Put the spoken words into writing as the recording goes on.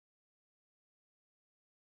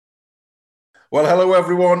Well, hello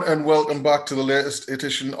everyone, and welcome back to the latest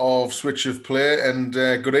edition of Switch of Play. And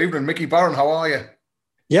good evening, Mickey Barron. How are you?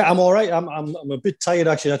 Yeah, I'm all right. I'm a bit tired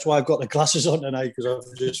actually. That's why I've got the glasses on tonight because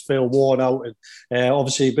I just feel worn out. And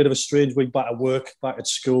obviously a bit of a strange week back at work, back at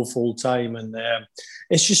school full time, and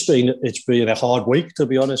it's been a hard week to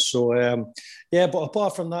be honest. So yeah, but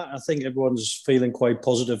apart from that, I think everyone's feeling quite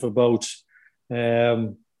positive about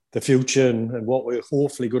the future and what we're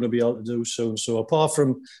hopefully going to be able to do soon. So apart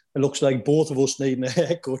from it looks like both of us needing a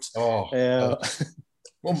haircut.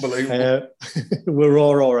 Unbelievable. We're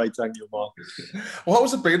all right, thank you, Mark. Well, how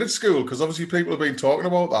has it been at school? Because obviously people have been talking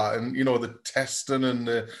about that and, you know, the testing and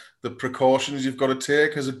the precautions you've got to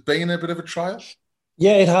take. Has it been a bit of a trial?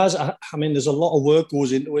 Yeah, it has. I mean, there's a lot of work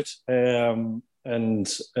goes into it.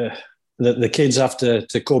 The kids have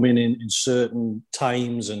to come in certain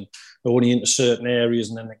times and only into certain areas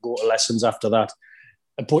and then they go to lessons after that.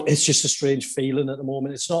 But it's just a strange feeling at the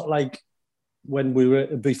moment. It's not like when we were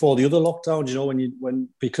before the other lockdowns, you know,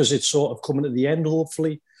 because it's sort of coming to the end,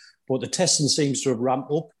 hopefully, but the testing seems to have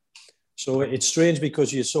ramped up. So it's strange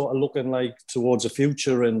because you're sort of looking like towards the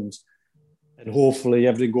future and hopefully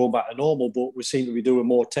everything going back to normal, but we seem to be doing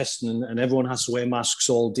more testing and everyone has to wear masks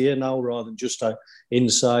all day now rather than just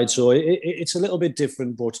inside. So it's a little bit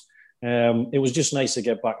different, but it was just nice to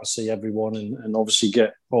get back and see everyone and obviously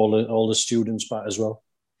get all the students back as well.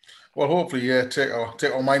 Well, hopefully, yeah, take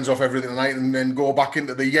our minds off everything tonight and then go back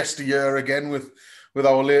into the yesteryear again with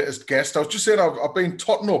our latest guest. I was just saying I've been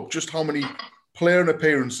totting up just how many player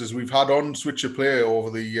appearances we've had on Switch of Play over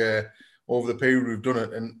the period we've done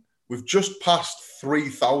it, and we've just passed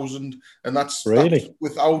 3,000, and that's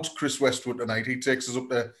without Chris Westwood tonight. He takes us up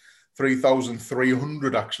to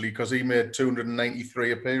 3,300 actually because he made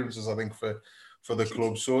 293 appearances, I think, for the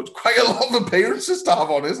club. So it's quite a lot of appearances to have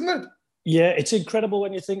on, isn't it? Yeah, it's incredible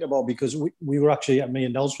when you think about it because we were actually, me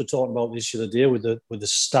and Nels were talking about this the other day with the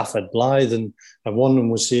staff at Blythe and one of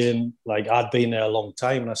them was saying, like, I'd been there a long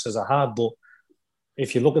time and I says I had, but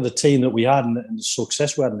if you look at the team that we had and the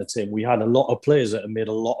success we had in the team, we had a lot of players that had made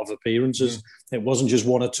a lot of appearances. It wasn't just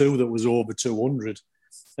one or two that was over 200.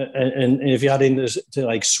 And if you add in to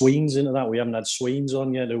like Sweens into that, we haven't had Sweens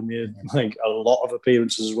on yet who made like a lot of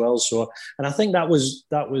appearances as well. So, and I think that was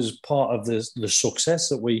part of the success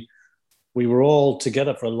that we were all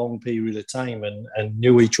together for a long period of time and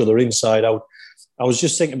knew each other inside out. I was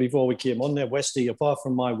just thinking before we came on there, Westy, apart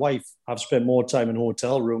from my wife, I've spent more time in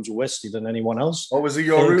hotel rooms with Westy than anyone else. Oh, was he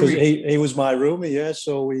your roomie? He was my roomie, yeah.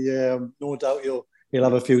 So we, no doubt he'll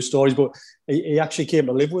have a few stories. But he actually came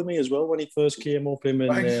to live with me as well when he first came up. Him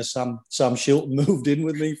and Sam Shilton moved in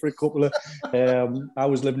with me for a couple of... I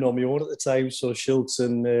was living on my own at the time, so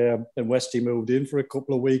Shilton and Westy moved in for a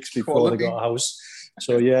couple of weeks before they got a house.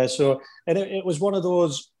 So yeah, and it was one of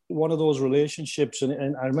those relationships,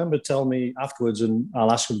 and I remember telling me afterwards, and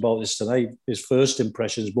I'll ask him about this tonight, his first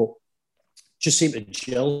impressions, but just seemed to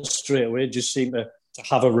gel straight away, just seemed to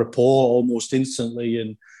have a rapport almost instantly,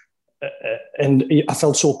 and I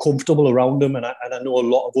felt so comfortable around him, and I know a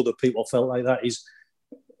lot of other people felt like that.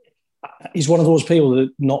 He's one of those people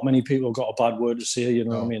that not many people have got a bad word to say, you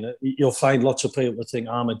know what I mean? You'll find lots of people that think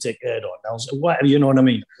I'm a dickhead or Nelson, whatever, you know what I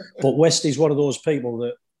mean? But Westy's one of those people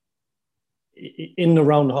that in and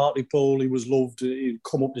around Hartlepool, he was loved. He'd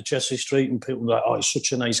come up to Chelsea Street and people were like, oh, he's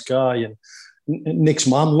such a nice guy. And Nick's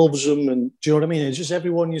mum loves him. And do you know what I mean? It's just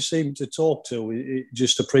everyone you seem to talk to, it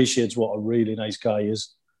just appreciates what a really nice guy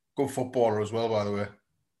is. Good footballer as well, by the way.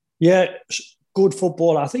 Yeah, good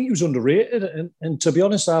footballer. I think he was underrated. And to be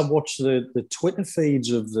honest, I watched the Twitter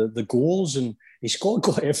feeds of the goals and he scored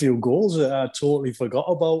quite a few goals that I totally forgot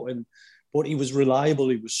about. But he was reliable,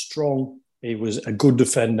 he was strong, he was a good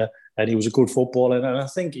defender and he was a good footballer. And I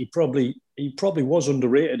think he probably was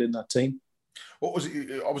underrated in that team. What was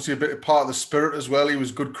he? Obviously a bit of part of the spirit as well. He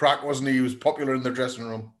was good crack, wasn't he? He was popular in the dressing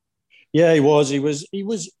room. Yeah, he was. He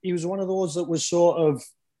was one of those that was sort of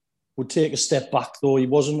would take a step back, though. He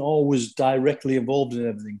wasn't always directly involved in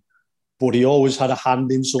everything, but he always had a hand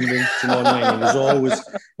in something. Do you know what I mean?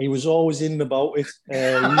 He was always in about it.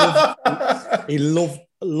 He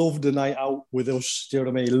loved the night out with us. Do you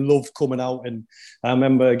know what I mean? He loved coming out. And I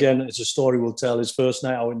remember, again, it's a story we'll tell, his first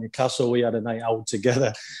night out in Newcastle, we had a night out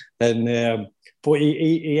together. And but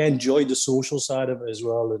he enjoyed the social side of it as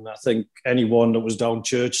well. And I think anyone that was down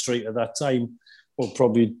Church Street at that time will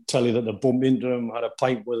probably tell you that they bumped into him, had a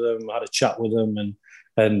pint with him, had a chat with him.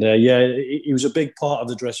 And he was a big part of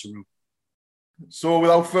the dressing room. So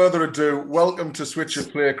without further ado, welcome to Switch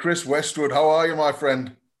of Play. Chris Westwood, how are you, my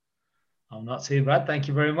friend? I'm not too bad, thank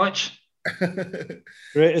you very much. Great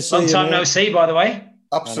to see you. Long time no see, by the way.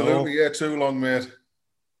 Absolutely, yeah, too long, mate.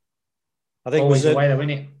 I think always the way, though, isn't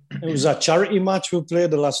it? It was that charity match we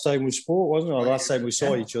played the last time we spoke, wasn't it? Or the last time we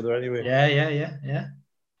saw each other anyway. Yeah.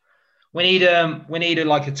 We need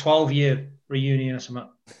like a 12-year reunion or something.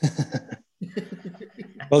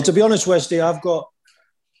 Well, to be honest, Westy, I've got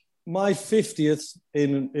my 50th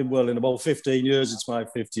in about 15 years. It's my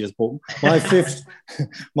 50th, but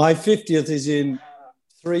my 50th is in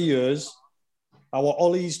 3 years. Our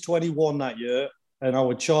Ollie's 21 that year, and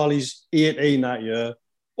our Charlie's 18 that year.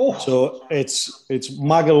 Oh. So it's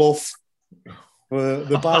Magaluf for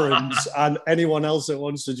the Barons and anyone else that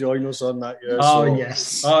wants to join us on that year. Oh, so,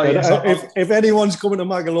 yes. Oh, yes. If anyone's coming to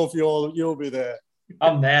Magaluf, you'll be there.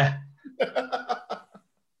 I'm there.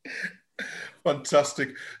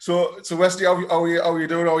 Fantastic. So Westy, how are you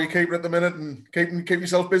doing? How are you keeping at the minute and keep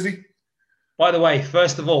yourself busy? By the way,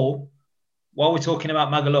 first of all, while we're talking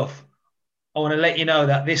about Magaluf, I want to let you know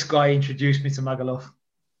that this guy introduced me to Magaluf.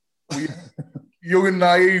 Were you young and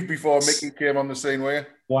naive before Mickey came on the scene, were you?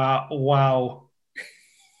 Wow.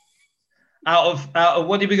 Out of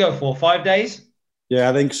what did we go for? 5 days? Yeah,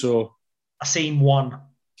 I think so. I seen one.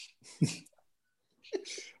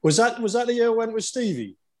 Was that the year I went with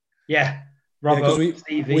Stevie? Yeah. Robbo,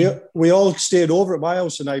 Stevie. We all stayed over at my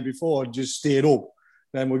house the night before and just stayed up.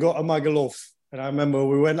 Then we got to Magaluf, and I remember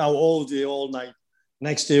we went out all day, all night.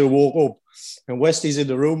 Next day we woke up, and Westy's in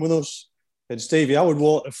the room with us. And Stevie, I would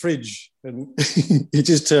walk the fridge, and he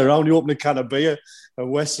just turned around, he opened a can of beer,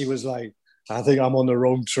 and Westy was like, I think I'm on the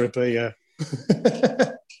wrong trip here.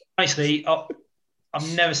 Honestly,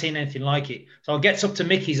 I've never seen anything like it. So I get up to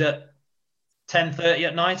Mickey's at 10:30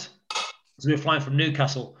 at night, because we were flying from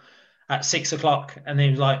Newcastle at 6 o'clock, and he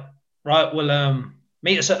was like, right, we'll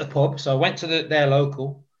meet us at the pub. So I went to their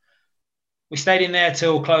local. We stayed in there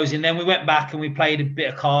till closing. Then we went back and we played a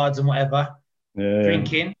bit of cards and whatever,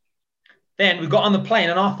 drinking. Then we got on the plane,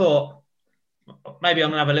 and I thought, maybe I'm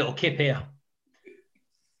going to have a little kip here.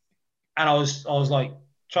 And I was like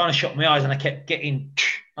trying to shut my eyes, and I kept getting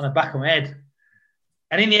on the back of my head.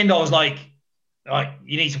 And in the end, I was like,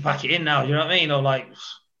 you need to pack it in now. You know what I mean? Or like,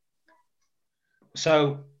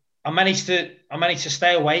 so I managed to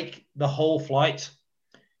stay awake the whole flight.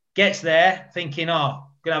 Gets there thinking, going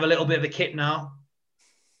to have a little bit of a kip now.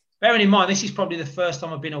 Bearing in mind, this is probably the first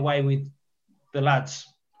time I've been away with the lads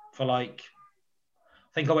for like,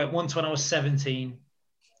 I think I went once when I was 17,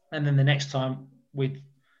 and then the next time with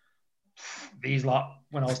these lot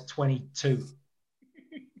when I was 22.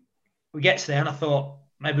 We get there, and I thought,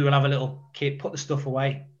 maybe we'll have a little kip, put the stuff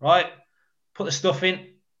away, right? Put the stuff in,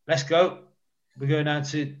 let's go. We're going down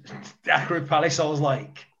to Daiquiri Palace. I was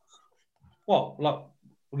like, what? Like,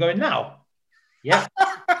 we're going now? Yeah.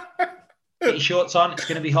 Get your shorts on. It's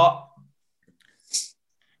going to be hot.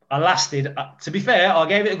 I lasted, to be fair, I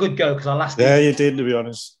gave it a good go because I lasted. Yeah, you did, to be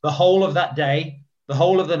honest. The whole of that day, the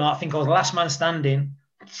whole of the night. I think I was last man standing.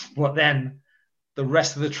 But then the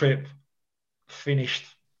rest of the trip finished.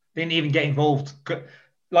 Didn't even get involved.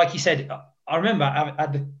 Like you said, I remember I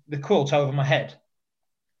had the quilt over my head.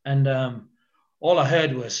 And all I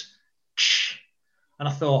heard was, shh. And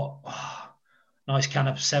I thought, nice can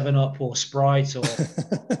of 7-Up or Sprite.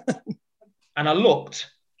 And I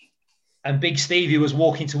looked, and Big Stevie was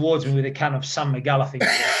walking towards me with a can of San Miguel, I think.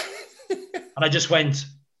 And I just went,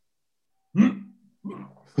 and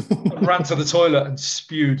ran to the toilet and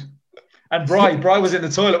spewed. And Bry was in the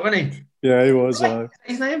toilet, wasn't he? Yeah, he was.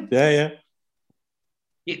 His name? Yeah.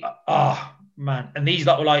 Man. And these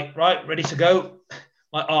that were like, right, ready to go.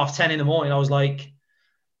 Like 10:30 in the morning. I was like,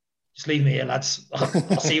 just leave me here, lads.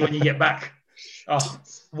 I'll see you when you get back.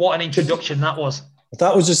 What an introduction that was.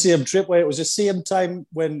 That was the same trip where it was the same time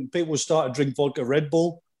when people started drinking vodka Red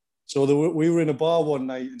Bull. So we were in a bar one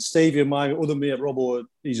night, and Stevie and my other mate, Robbo,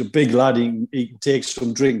 he's a big lad, he can take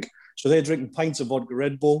some drink. So they're drinking pints of vodka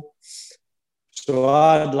Red Bull. So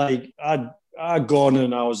I'd gone,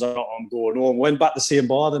 and I was like, I'm going home. Went back to the same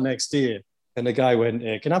bar the next day, and the guy went,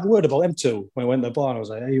 can I have a word about them two? When I went to the bar, and I was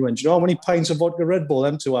like, he went, do you know how many pints of vodka Red Bull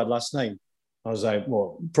them two had last night? I was like,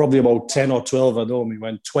 well, probably about 10 or 12 at home. He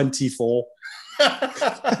went, 24. That's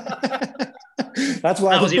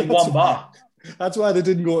why that was in one bar. That's why they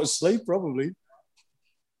didn't go to sleep, probably.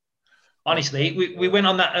 Honestly, we went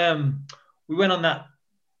on that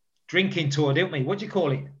drinking tour, didn't we? What do you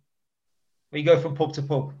call it? Where you go from pub to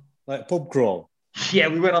pub. Like pub crawl. Yeah,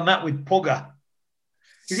 we went on that with Pugger.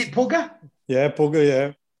 Is it Pugger? Yeah, Pugger,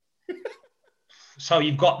 yeah. So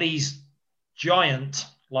you've got these giant,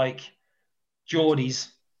 like,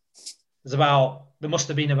 Geordies. There must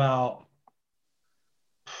have been about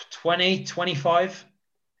 20, 25,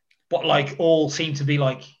 but like all seem to be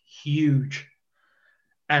like huge.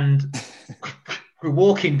 And we're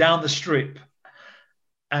walking down the strip,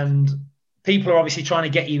 and people are obviously trying to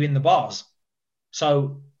get you in the bars.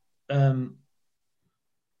 So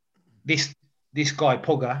this guy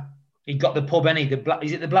Pugger, he got the pub, any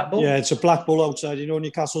is it the Black Bull? Yeah, it's a Black Bull outside,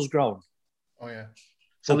 Newcastle's ground. Oh yeah.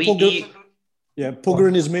 So Pugger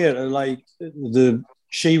and his mate are like the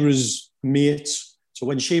Shearer's mates. So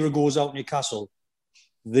when Shearer goes out Newcastle,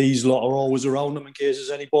 these lot are always around them in case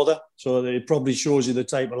there's any bother. So it probably shows you the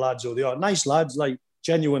type of lads who they are. Nice lads, like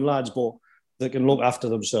genuine lads, but they can look after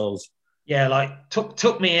themselves. Yeah, like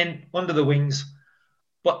took me in under the wings.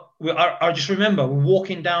 But I just remember we're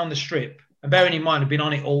walking down the strip, and bearing in mind I've been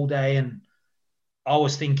on it all day, and I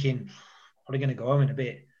was thinking, probably going to go home in a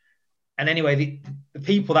bit. And anyway, the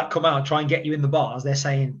people that come out try and get you in the bars, they're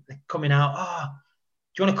coming out,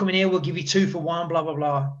 do you want to come in here? We'll give you 2 for 1, blah, blah,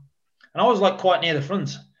 blah. And I was like quite near the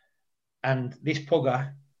front. And this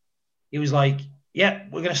Pugger, he was like, yeah,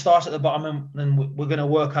 we're going to start at the bottom and then we're going to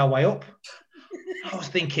work our way up. I was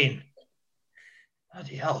thinking,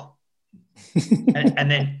 bloody hell.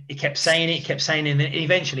 and then he kept saying it, and then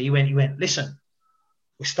eventually he went, listen,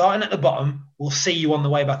 we're starting at the bottom. We'll see you on the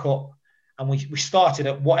way back up. And we started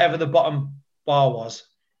at whatever the bottom bar was.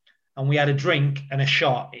 And we had a drink and a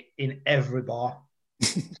shot in every bar.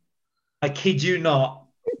 I kid you not.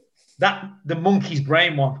 The monkey's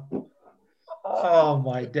brain one. Oh,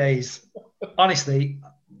 my days. Honestly,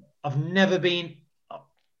 I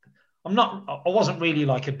wasn't really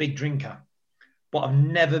like a big drinker, but I've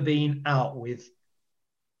never been out with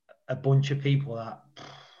a bunch of people that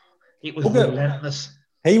it was relentless.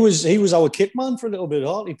 He was our kit man for a little bit,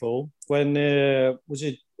 wasn't he, Paul? When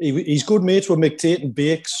he's good mates with Mick Tate and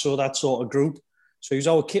Bakes, so that sort of group. So he was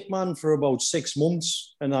our kit man for about 6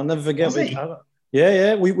 months, and I'll never forget.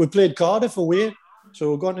 Yeah. We played Cardiff away,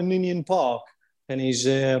 so we're going to Ninian Park, and he's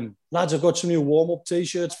lads, I've got some new warm up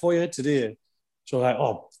t-shirts for you today. So like,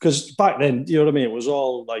 because back then, you know what I mean, it was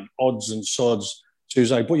all like odds and sods. So he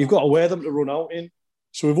was like, but you've got to wear them to run out in.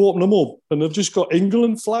 So we've opened them up, and they've just got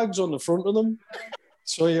England flags on the front of them.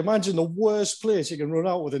 So you imagine the worst place you can run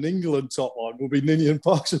out with an England top on would be Ninian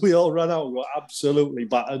Park. So we all ran out and got absolutely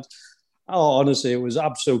battered. Oh, honestly, it was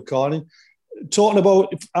absolute carnage. Talking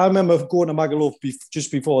about, I remember going to Magaluf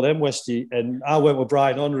just before them, Westy, and I went with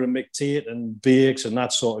Brian Honor and Mick Tate and Bakes and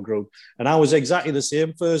that sort of group. And I was exactly the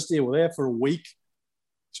same. First day, we were there for a week.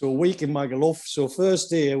 So a week in Magaluf. So first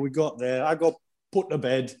day we got there, I got put to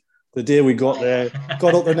bed the day we got there,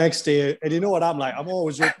 got up the next day. And you know what I'm like? I'm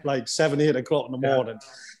always up like 7, 8 o'clock in the morning.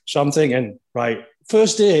 So I'm thinking, right,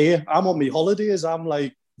 first day, I'm on my holidays. I'm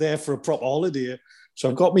like there for a proper holiday. So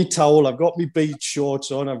I've got my towel, I've got my beach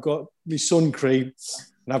shorts on, I've got my sun cream,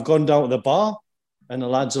 and I've gone down to the bar. And the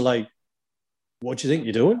lads are like, what do you think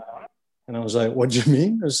you're doing? And I was like, what do you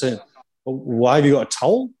mean? I said, well, why have you got a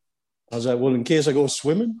towel? I was like, well, in case I go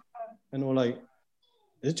swimming. And they were like,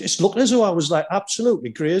 it just looked as though I was like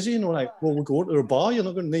absolutely crazy. And they were like, well, we're going to a bar, you're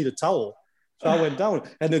not going to need a towel. So I went down,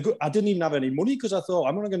 and I didn't even have any money because I thought,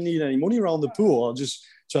 I'm not going to need any money around the pool.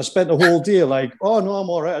 So I spent the whole day like, oh, no,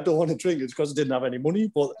 I'm all right. I don't want to drink. It's because I didn't have any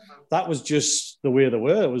money. But that was just the way they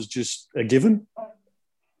were. It was just a given.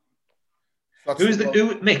 Who was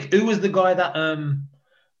the guy that,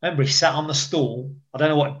 remember he sat on the stool? I don't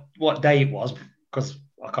know what day it was because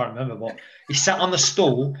I can't remember, but he sat on the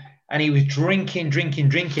stool and he was drinking.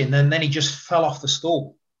 And then he just fell off the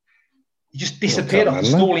stool. He just disappeared off the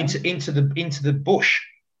stool into the bush.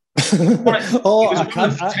 It was one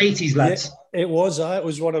of Tatey's lads. Yeah, it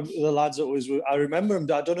was one of the lads that was. I remember him.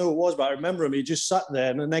 I don't know who it was, but I remember him. He just sat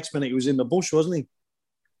there, and the next minute he was in the bush, wasn't he?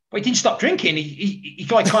 But he didn't stop drinking. He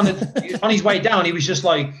like kind of on his way down. He was just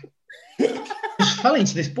like just fell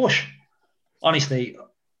into this bush. Honestly,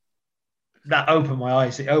 that opened my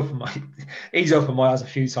eyes. He's opened my eyes a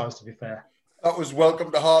few times. To be fair, that was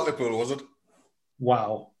welcome to Hartlepool, was it?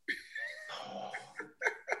 Wow.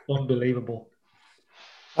 Unbelievable.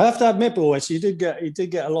 I have to admit, boys, he did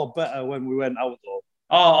get a lot better when we went out, though.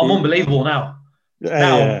 Oh, I'm unbelievable now.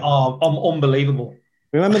 I'm unbelievable.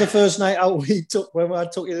 Remember the first night out we took when I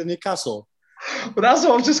took you to Newcastle? But that's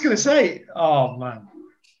what I was just going to say. Oh man.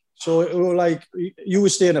 So we were like, you were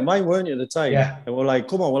staying at mine, weren't you, at the time? Yeah. And we're like,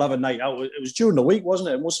 come on, we'll have a night out. It was during the week, wasn't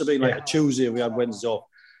it? It must have been like a Tuesday. We had Wednesday off.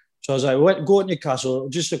 So I was like, go to Newcastle,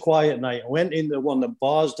 just a quiet night. I went into one of the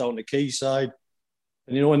bars down the quayside.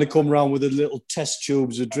 And you know, when they come around with the little test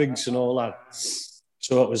tubes of drinks and all that.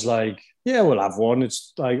 So it was like, yeah, we'll have one.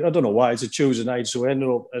 It's like, I don't know why, it's a Tuesday night. So we ended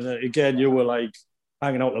up, and again, you were like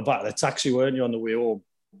hanging out the back of the taxi, weren't you, on the way home?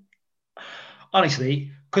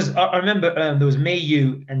 Honestly, because I remember there was me,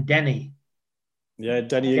 you, and Denny. Yeah,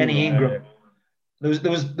 Denny Ingram. There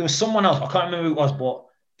was someone else. I can't remember who it was, but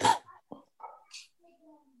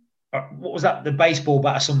what was that? The baseball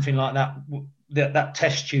bat or something like that. That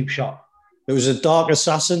test tube shot. It was a Dark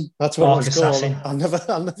Assassin. That's what Dark it was Assassin. called.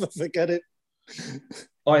 I'll never forget it.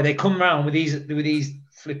 Oh, they come round with these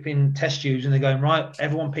flipping test tubes, and they're going, right,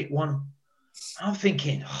 everyone pick one. And I'm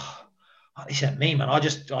thinking, this ain't me, man. I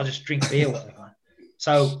just drink beer. Whatever.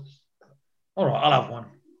 So, all right, I'll have one.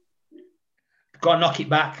 Got to knock it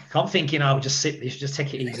back. I'm thinking I'll just sip this, just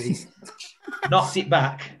take it easy. Knocked it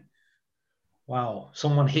back. Wow,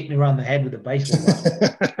 someone hit me around the head with a baseball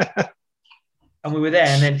bat. And we were there,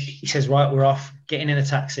 and then he says, right, we're off, getting in a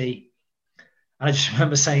taxi. And I just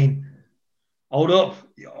remember saying, hold up,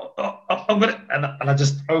 I'm gonna, and I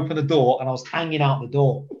just opened the door, and I was hanging out the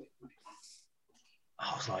door.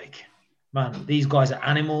 I was like, man, these guys are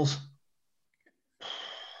animals.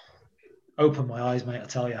 Open my eyes, mate, I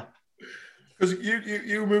tell you. Because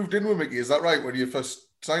you moved in with Mickey, is that right? When you first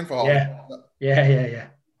signed for Hull? Yeah.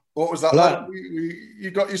 What was that like?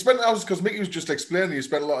 You spent hours, because Mickey was just explaining. You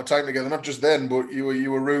spent a lot of time together, not just then, but you were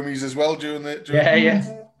roomies as well during the.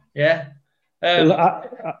 Yeah.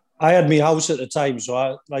 I had my house at the time,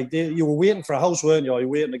 so you were waiting for a house, weren't you? Or you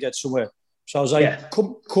were waiting to get somewhere. So I was like,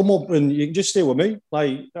 come up and you can just stay with me.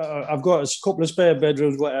 Like I've got a couple of spare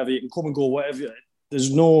bedrooms, whatever. You can come and go, whatever.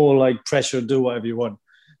 There's no like pressure to do whatever you want.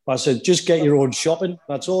 But I said, just get your own shopping.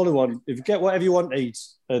 That's all I want. If you get whatever you want to eat.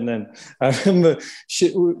 And then I remember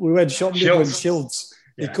we went shopping with Schultz.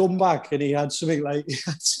 Yeah. He come back and he had something like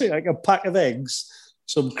a pack of eggs,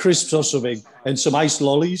 some crisps or something, and some iced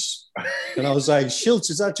lollies. And I was like, Schultz,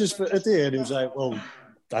 is that just for a day? And he was like, well,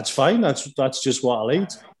 that's fine. That's just what I'll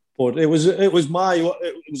eat. But it was an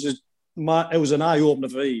eye opener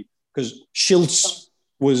for me, because Schultz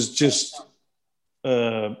was just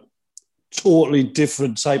totally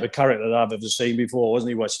different type of character that I've ever seen before,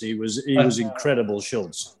 wasn't he, Westy? He was incredible,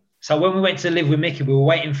 Schultz. So when we went to live with Mickey, we were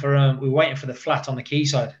waiting for the flat on the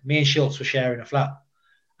quayside. Me and Schultz were sharing a flat,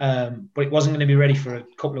 but it wasn't going to be ready for a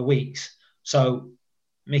couple of weeks. So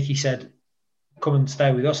Mickey said, "Come and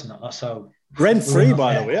stay with us." And that. So rent free,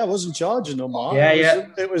 by the way. I wasn't charging no more. Yeah,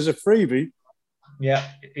 it was a freebie. Yeah,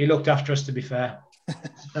 he looked after us, to be fair.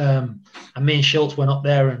 And me and Schultz went up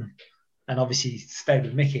there and obviously stayed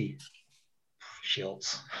with Mickey.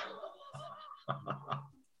 Schultz.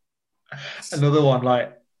 Another one,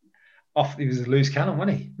 like, he was a loose cannon,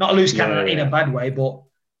 wasn't he? Not a loose cannon in a bad way, but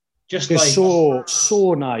just like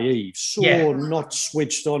so naive, not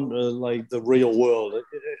switched on to like the real world.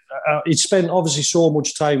 He spent obviously so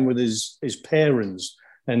much time with his parents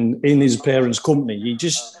and in his parents' company. He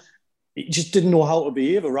just didn't know how to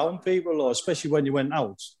behave around people, or especially when you went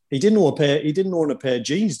out. He didn't own a pair of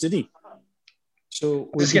jeans, did he? So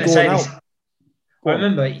we'd I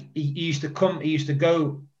remember he used to come. He used to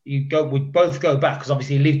go. We'd both go back, because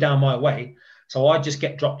obviously he lived down my way. So I'd just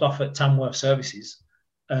get dropped off at Tamworth Services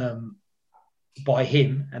by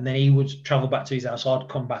him, and then he would travel back to his house. I'd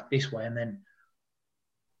come back this way, and then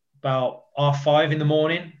about 5:30 in the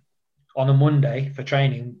morning on a Monday for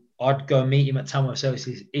training, I'd go meet him at Tamworth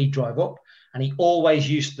Services. He'd drive up, and he always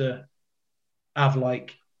used to have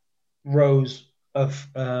like rows of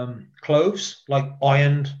clothes, like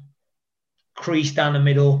ironed, creased down the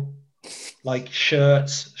middle, like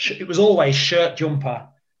shirts. It was always shirt, jumper,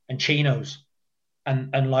 and chinos,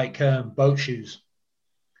 and like boat shoes.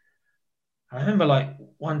 And I remember like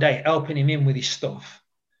one day helping him in with his stuff,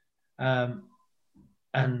 and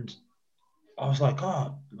I was like,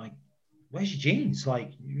 "Oh, like, where's your jeans?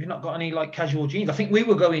 Like, you've not got any like casual jeans." I think we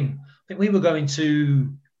were going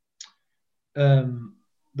to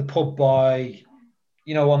the pub by,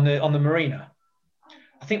 on the marina.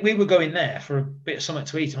 I think we were going there for a bit of something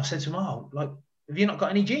to eat, and I said to him, "Oh, like, have you not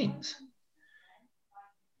got any jeans?"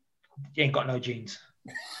 "You ain't got no jeans."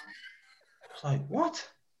 I was like, "What?"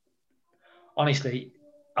 Honestly,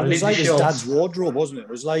 it was like his dad's wardrobe, wasn't it? It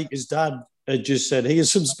was like his dad had just said,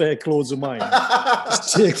 "Here's some spare clothes of mine.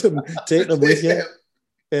 Just take them with you."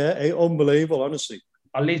 Yeah, unbelievable, honestly.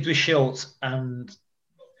 I lived with Schultz, and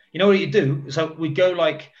you know what you do? So we'd go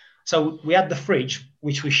so we had the fridge,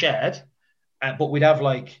 which we shared, but we'd have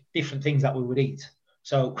like different things that we would eat.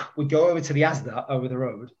 So we'd go over to the Asda over the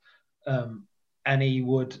road, and he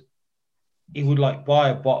would like buy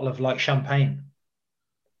a bottle of like champagne.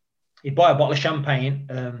 He'd buy a bottle of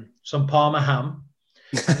champagne, some Parma ham,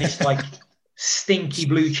 and this like stinky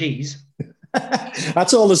blue cheese.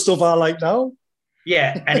 That's all the stuff I like now.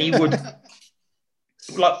 Yeah, and he would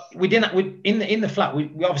like in the flat.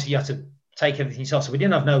 We obviously had to take everything else, so we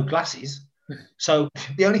didn't have no glasses. So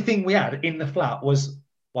the only thing we had in the flat was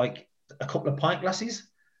like a couple of pint glasses.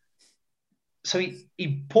 So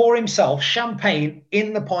he'd pour himself champagne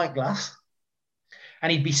in the pint glass,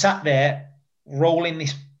 and he'd be sat there rolling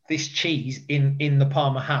this this cheese in the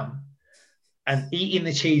Parma ham and eating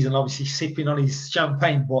the cheese and obviously sipping on his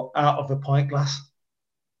champagne, but out of a pint glass.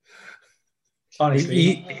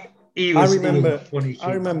 Honestly, he was a funny kid.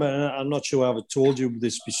 I remember, and I'm not sure I've told you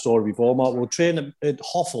this story before, Mark. We'll train at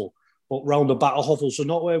Hoffel, but round the back of Hoffel. So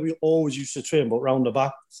not where we always used to train, but round the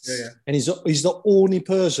back. Yeah. And he's the only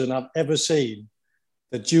person I've ever seen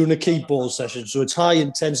that during a keep ball session, so it's high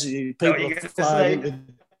intensity, people are flying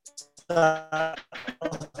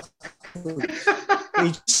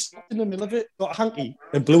he's in the middle of it, got a hanky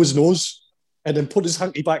and blew his nose and then put his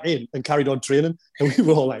hanky back in and carried on training. And we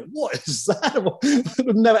were all like, what is that?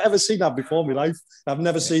 I've never ever seen that before in my life. I've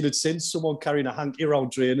never seen it since, someone carrying a hanky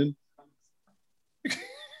around training.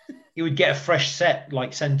 He would get a fresh set,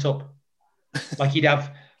 like, sent up. Like, he'd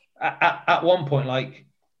have, at one point, like,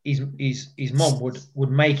 his mum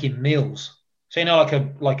would make him meals. So, you know,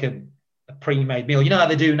 like a pre-made meal. You know how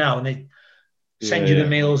they do now, and they send you the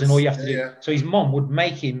meals and all you have to do. Yeah. So his mum would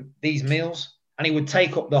make him these meals, and he would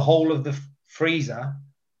take up the whole of the freezer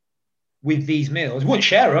with these meals. He wouldn't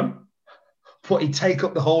share them, but he'd take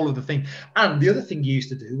up the whole of the thing. And the other thing he used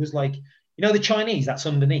to do was, like, you know, the Chinese that's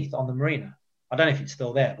underneath on the marina. I don't know if it's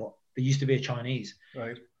still there, but there used to be a Chinese.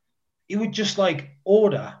 Right. He would just, like,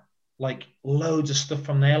 order, like, loads of stuff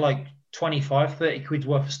from there, like 25, 30 quid's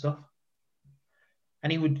worth of stuff.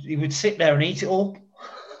 And he would sit there and eat it all.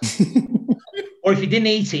 Or if he didn't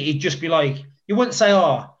eat it, he'd just be like, he wouldn't say,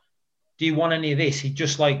 oh, do you want any of this? He'd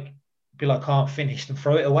just, like, be like, can't finish, and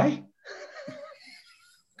throw it away.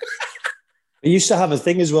 He used to have a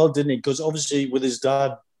thing as well, didn't he? Because obviously with his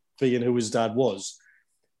dad being who his dad was,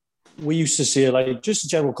 we used to see, like, just a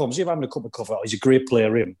general conversation, having a cup of coffee, he's a great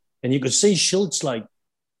player, him. And you could see Schultz, like,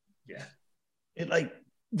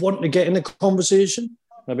 wanting to get in a conversation.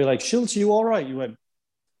 I'd be like, Schultz, are you all right? You went,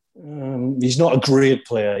 he's not a great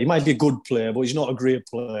player. He might be a good player, but he's not a great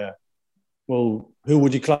player. Well, who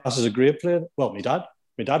would you class as a great player? Well, my dad.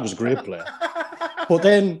 My dad was a great player. But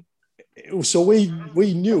then, so we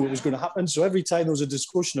knew it was going to happen. So every time there was a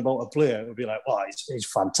discussion about a player, it would be like, oh, he's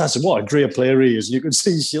fantastic. What a great player he is. And you could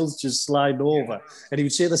see Schultz just sliding over. And he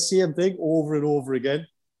would say the same thing over and over again.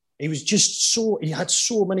 He was just he had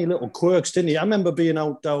so many little quirks, didn't he? I remember being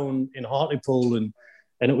out down in Hartlepool and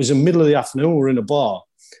it was in the middle of the afternoon, we were in a bar.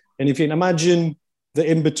 And if you can imagine the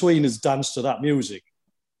in-betweeners dance to that music,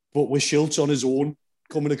 but with Schultz on his own,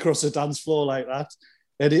 coming across the dance floor like that.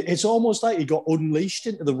 And it's almost like he got unleashed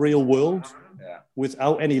into the real world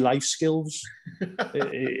without any life skills.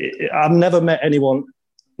 I've never met anyone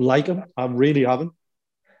like him. I really haven't.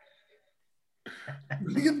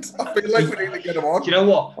 Brilliant. I feel like we need to get him on. Do you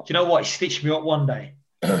know what? He stitched me up one day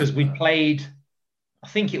because we played, I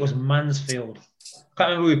think it was Mansfield. I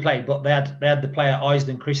can't remember who we played, but they had the player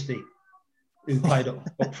Isden Christie who played up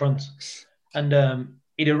front. And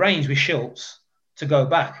he'd arranged with Schultz to go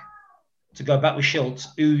back with Schultz,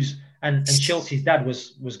 and Schultz's dad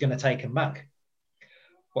was going to take him back.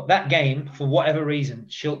 But that game, for whatever reason,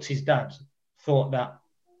 Schultz's dad thought that,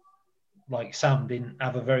 like, Sam didn't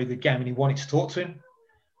have a very good game and he wanted to talk to him.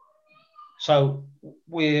 So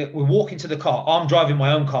we're walking to the car. I'm driving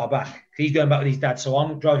my own car back. He's going back with his dad, so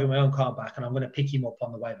I'm driving my own car back and I'm going to pick him up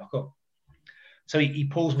on the way back up. So he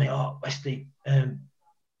pulls me, oh, Wesley,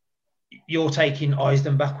 you're taking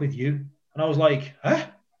Isden back with you? And I was like, huh?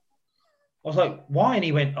 I was like, why? And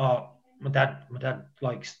he went, oh, my dad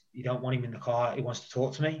likes, you don't want him in the car. He wants to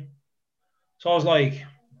talk to me. So I was like,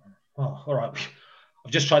 oh, all right.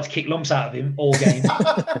 I've just tried to kick lumps out of him all game.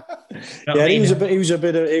 He was a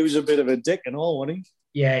bit of a dick and all, wasn't he?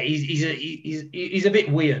 Yeah, he's a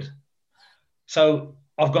bit weird. So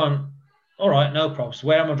I've gone, all right, no problems.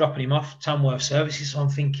 Where am I dropping him off? Tamworth Services. So I'm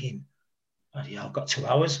thinking, bloody hell, I've got 2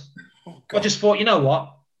 hours. I just thought, you know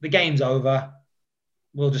what? The game's over.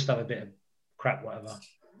 We'll just have a bit of crap, whatever.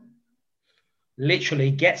 Literally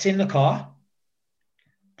gets in the car,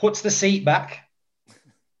 puts the seat back,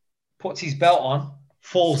 puts his belt on,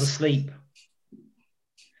 falls asleep.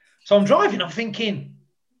 So I'm driving, I'm thinking,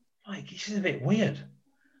 like, this is a bit weird.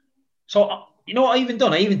 So, you know what I even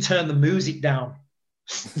done? I even turned the music down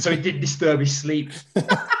so it didn't disturb his sleep.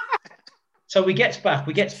 So we gets back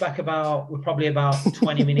we're probably about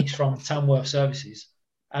 20 minutes from Tamworth Services.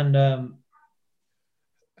 And I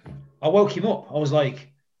woke him up. I was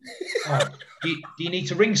like, oh, do you need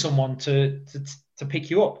to ring someone to pick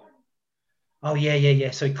you up? Oh,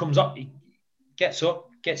 yeah. So he comes up, he gets up,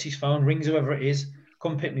 gets his phone, rings whoever it is,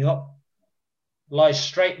 come pick me up, lies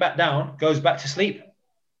straight back down, goes back to sleep.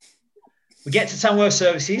 We get to Tamworth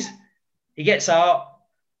Services. He gets out.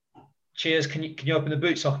 Cheers, can you open the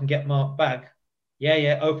boot so I can get my bag?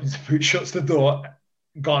 Yeah, opens the boot, shuts the door,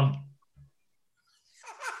 gone.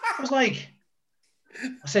 I was like,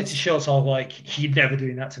 I said to Schultz, I was like, you're never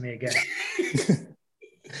doing that to me again.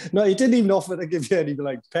 No, he didn't even offer to give you any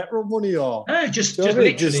like petrol money or. No, just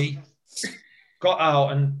literally got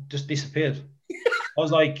out and just disappeared. I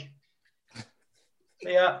was like,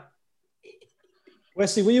 yeah.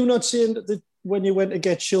 Wesley, were you not saying that when you went to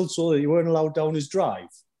get Schultz or that you weren't allowed down his drive?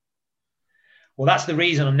 Well, that's the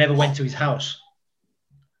reason I never went to his house.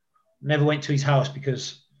 Never went to his house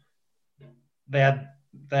because they had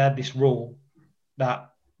this rule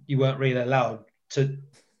that you weren't really allowed to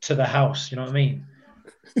the house. You know what I mean?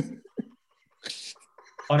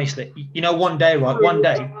 Honestly, you know, one day we're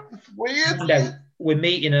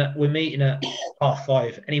meeting at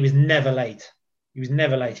 5:30, and he was never late.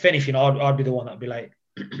 If anything, I'd be the one that'd be late.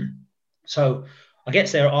 So I get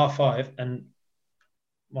there at 5:30, and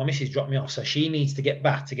my missus dropped me off, so she needs to get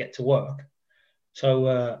back to get to work.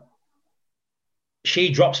 So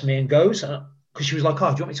she drops me and goes, because she was like,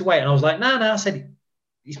 "Oh, do you want me to wait?" And I was like, "No." I said,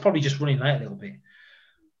 "He's probably just running late a little bit."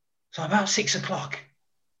 So about 6 o'clock,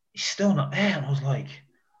 he's still not there, and I was like,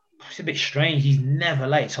 "It's a bit strange. He's never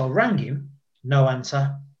late." So I rang him, no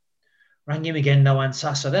answer. Rang him again, no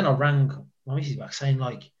answer. So then I rang my missus back saying,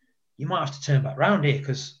 like, "You might have to turn back round here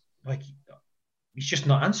because, like, he's just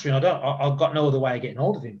not answering. I've got no other way of getting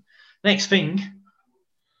hold of him." Next thing,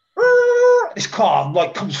 this car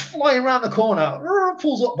like comes flying around the corner,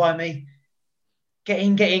 pulls up by me. Get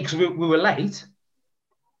in, because we were late.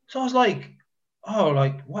 So I was like, "Oh,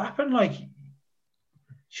 like, what happened? Like, you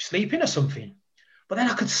sleeping or something?" But then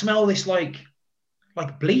I could smell this like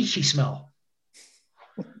bleachy smell.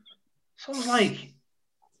 So I was like,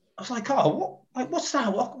 "Oh, what's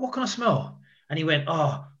that? What can I smell?" And he went,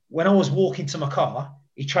 "Oh, when I was walking to my car,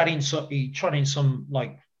 he tried in some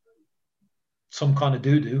like some kind of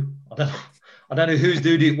doo-doo. I don't know whose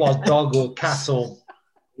doo-doo it was, dog or cat or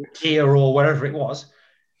ear or whatever it was.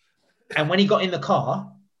 And when he got in the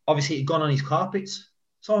car, obviously it had gone on his carpets.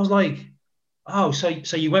 So I was like, "Oh, so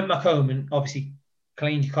you went back home and obviously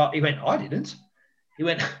cleaned your car?" He went, "I didn't." He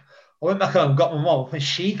went, "I went back home, got my mom, and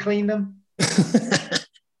she cleaned them." I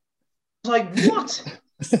was like, "What?"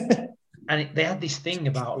 And they had this thing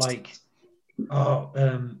about like,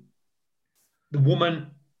 the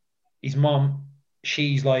woman, his mom,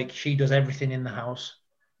 she's like, she does everything in the house.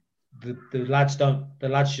 The lads don't. The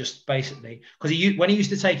lads just basically, because when he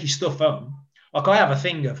used to take his stuff home, like I have a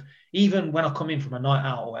thing of, even when I come in from a night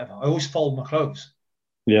out or whatever, I always fold my clothes.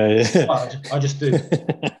 Yeah. I just do.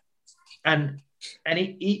 and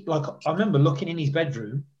he like, I remember looking in his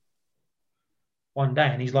bedroom one day,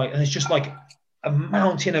 and he's like, and it's just like a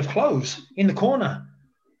mountain of clothes in the corner.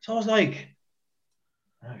 So I was like,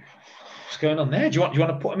 "What's going on there? Do you want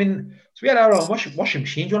to put them in?" So we had our own washing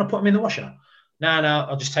machine. Do you want to put them in the washer? No,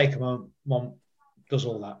 I'll just take them home. Mom does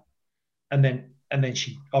all that. And then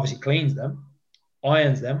she obviously cleans them,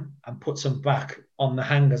 irons them, and puts them back on the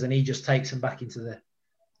hangers, and he just takes them back into the...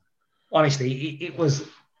 Honestly, it was...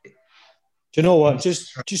 Do you know what?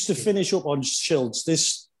 Just to finish up on Schultz,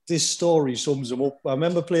 this story sums him up. I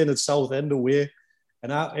remember playing at Southend away,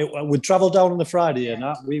 and we'd travel down on the Friday, and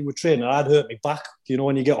we were training, and I'd hurt me back. You know,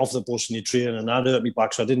 when you get off the bus and you train, and I'd hurt me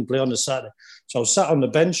back, so I didn't play on the Saturday. So I was sat on the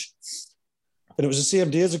bench, and it was the same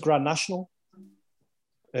day as a Grand National.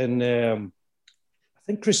 And I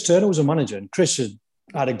think Chris Turner was a manager, and Chris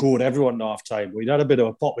had a go at everyone at half time. We'd had a bit of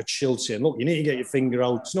a pop with Schultz saying, "Look, you need to get your finger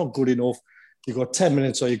out. It's not good enough. You've got 10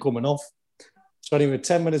 minutes or you're coming off." So anyway,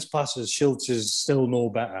 10 minutes passes, Schultz is still no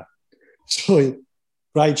better. So,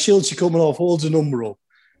 right, Schultz, you're coming off, holds a number up.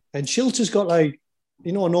 And Schultz has got like,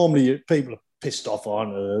 you know, normally people are pissed off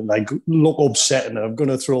on, like look upset and I'm going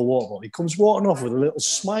to throw water bottle. He comes walking off with a little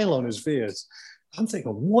smile on his face. I'm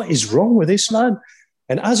thinking, what is wrong with this man?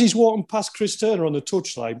 And as he's walking past Chris Turner on the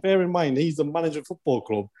touchline, bear in mind, he's the manager of the football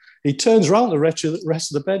club, he turns around to the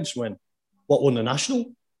rest of the bench and went, "What, won the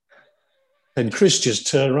national?" And Chris just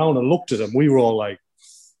turned around and looked at him. We were all like,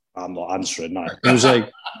 "I'm not answering that." He was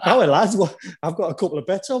like, "Oh, lads, I've got a couple of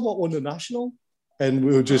bets on what won the national." And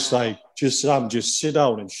we were just like, Sam, just sit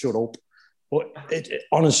down and shut up. But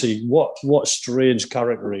honestly, what strange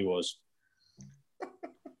character he was.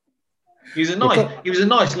 He was a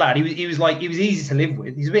nice lad. He was easy to live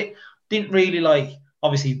with. He's a bit, didn't really like,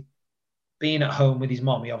 obviously being at home with his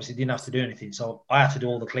mum, he obviously didn't have to do anything. So I had to do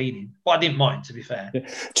all the cleaning, but I didn't mind, to be fair. Yeah.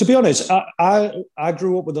 To be honest, I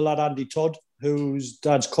grew up with the lad Andy Todd, whose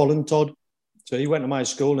dad's Colin Todd. So he went to my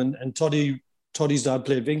school, and Toddy's dad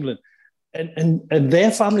played for England. And their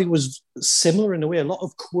family was similar in a way, a lot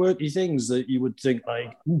of quirky things that you would think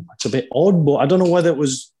like, it's a bit odd, but I don't know whether it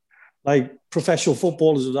was like professional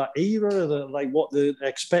footballers of that era, like what they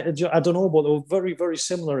expected. I don't know, but they were very, very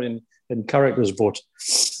similar in characters. But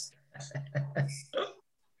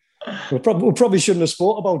We probably shouldn't have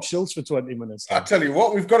spoke about Schultz for 20 minutes. I tell you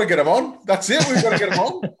what, we've got to get him on. That's it. We've got to get him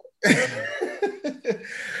on.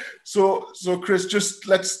 So Chris, just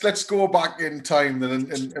let's go back in time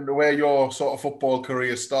then and where your sort of football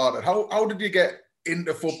career started. How did you get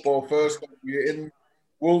into football first? Were you in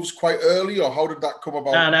Wolves quite early, or how did that come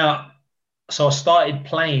about? No. So I started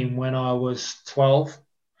playing when I was 12,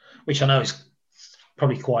 which I know is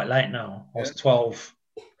probably quite late now. I was 12.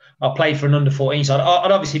 I played for an under 14, so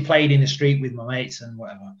I'd obviously played in the street with my mates and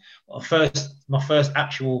whatever. My first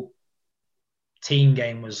actual team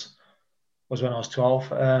game was when I was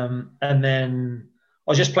 12. And then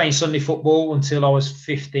I was just playing Sunday football until I was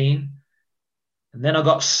 15. And then I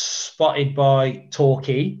got spotted by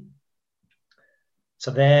Torquay.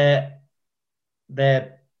 So Did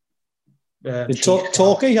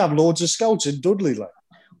Torquay have loads of scouts in Dudley? Like?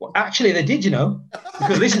 Well, actually, they did,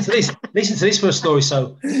 because listen to this first story.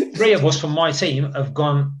 So 3 of us from my team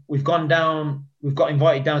we've got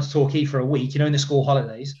invited down to Torquay for a week, in the school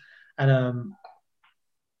holidays. And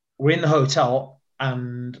we're in the hotel,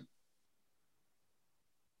 and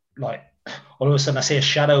like all of a sudden I see a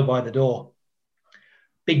shadow by the door.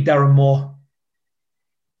 Big Darren Moore.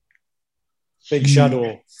 Big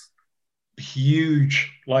shadow.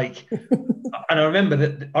 Huge. Like, and I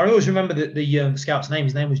always remember the scout's name.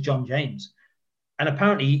 His name was John James. And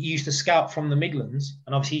apparently he used to scout from the Midlands.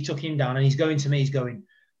 And obviously he took him down, and he's going to me, he's going,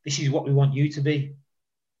 "This is what we want you to be."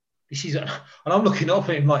 And I'm looking up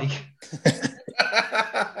at him like,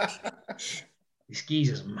 this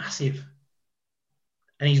geezer's massive.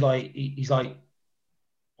 And he's like,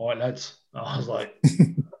 "All right, lads." And I was like,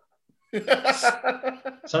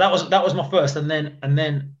 so that was my first. And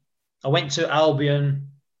then I went to Albion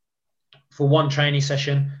for one training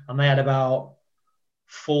session, and they had about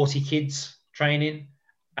 40 kids training,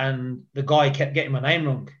 and the guy kept getting my name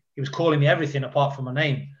wrong. He was calling me everything apart from my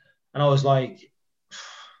name. And I was like,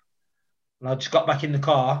 and I just got back in the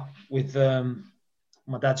car with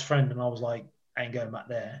my dad's friend, and I was like, I ain't going back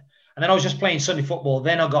there. And then I was just playing Sunday football.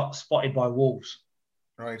 Then I got spotted by Wolves.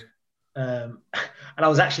 Right. And I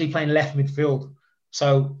was actually playing left midfield.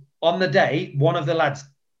 So on the day, one of the lads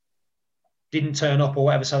didn't turn up or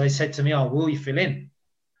whatever. So they said to me, "Oh, will you fill in?"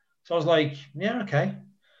 So I was like, "Yeah, okay."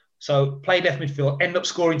 So played left midfield, ended up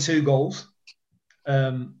scoring 2 goals.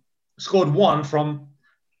 Scored one from,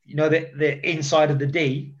 the inside of the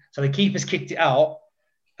D. So the keeper's kicked it out,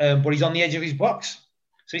 but he's on the edge of his box.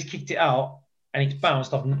 So he's kicked it out, and it's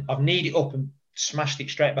bounced. I've kneed it up and smashed it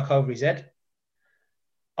straight back over his head.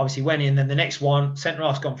 Obviously went in. Then the next one, centre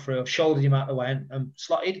half's gone through. I've shouldered him out of the way and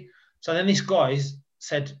slotted. So then this guy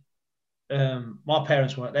said, my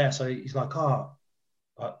parents weren't there, so he's like,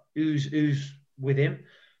 who's with him?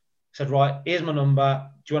 I said, "Right, here's my number.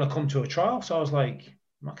 Do you want to come to a trial?" So I was like,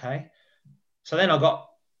 okay. So then I got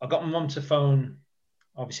my mum to phone,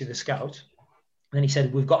 obviously, the scout. And then he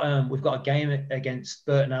said, we've got a game against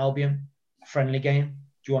Burton Albion, a friendly game.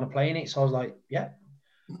 Do you want to play in it? So I was like, yeah.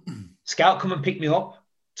 Scout come and pick me up,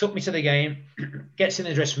 took me to the game, gets in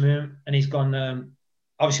the dressing room, and he's gone,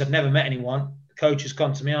 obviously I'd never met anyone. The coach has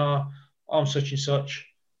gone to me, "I'm such and such.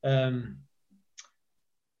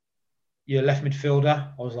 You're a left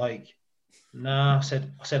midfielder." I was like, "Nah." I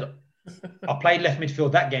said, I played left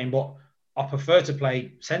midfield that game, but I prefer to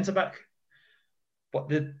play centre back.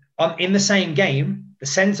 But in the same game, the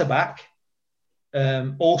centre back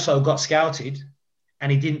also got scouted,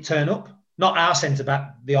 and he didn't turn up. Not our centre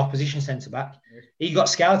back, the opposition centre back. He got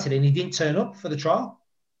scouted and he didn't turn up for the trial.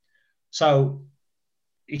 So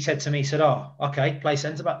he said to me, "Oh, okay, play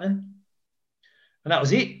centre back then." And that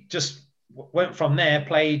was it. Just went from there,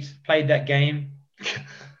 played that game.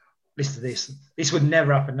 Listen to this. This would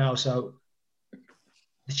never happen now. So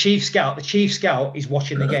the chief scout is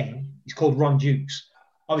watching the game. He's called Ron Dukes.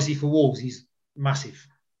 Obviously for Wolves, he's massive.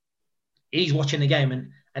 He's watching the game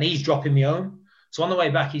and he's dropping me home. So on the way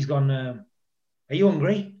back, he's gone, "Are you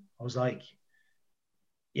hungry?" I was like,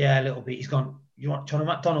 "Yeah, a little bit." He's gone, "You want a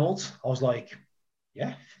McDonald's?" I was like,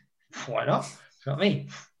 "Yeah, why not?" You know what I mean?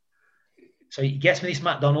 So he gets me this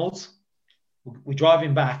McDonald's. We're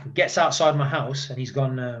driving back, gets outside my house, and he's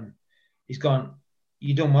gone,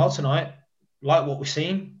 "You done well tonight. Like what we've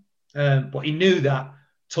seen." But he knew that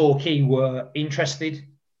Torquay were interested.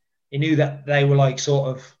 He knew that they were like sort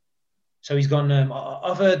of. So he's gone,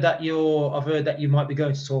 I've heard that you might be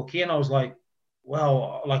going to Torquay. And I was like,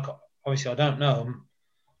 well, like, obviously I don't know.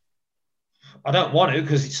 I don't want to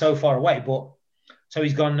because it's so far away. But so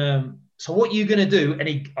he's gone, "So what are you going to do?"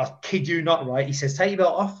 And I kid you not, right? He says, "Take your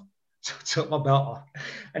belt off." So I took my belt off,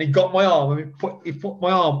 and he got my arm, and he put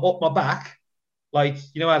my arm up my back, like,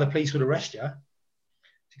 you know how the police would arrest you.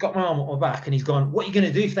 He got my arm on my back, and he's gone, "What are you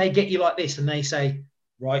going to do if they get you like this?" And they say,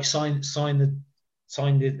 "Right, sign the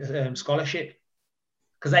scholarship,"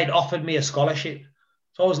 because they'd offered me a scholarship.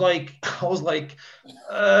 So I was like, I was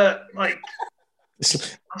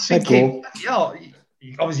thinking,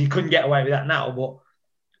 obviously you couldn't get away with that now, but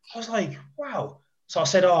I was like, wow. So I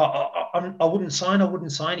said, I wouldn't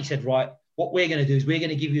sign. He said, right, what we're going to do is we're going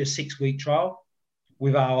to give you a 6-week trial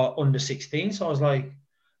with our under 16. So I was like,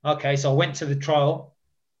 okay. So I went to the trial,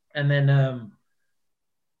 and then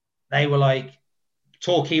they were like,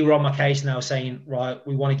 Torquay were on my case now saying, right,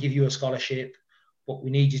 we want to give you a scholarship, but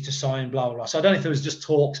we need you to sign, blah, blah, blah. So I don't know if it was just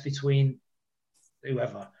talks between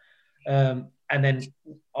whoever. And then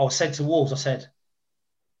I said to Wolves, I said,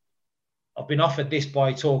 I've been offered this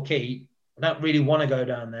by Torquay. I don't really want to go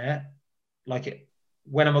down there. Like,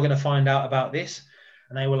 when am I going to find out about this?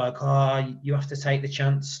 And they were like, you have to take the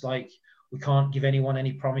chance. Like, we can't give anyone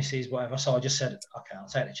any promises, whatever. So I just said, okay, I'll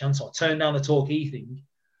take the chance. So I turned down the Torquay thing.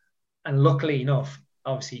 And luckily enough,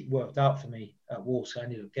 obviously it worked out for me at Wolves. So I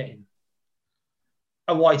ended up getting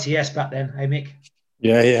a YTS back then, hey Mick?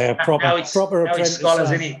 Yeah, proper apprentice. Scholars,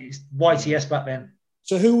 isn't it? It's YTS back then.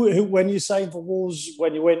 So who when you signed for Wolves,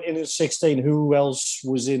 when you went in at 16, who else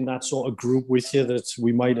was in that sort of group with you that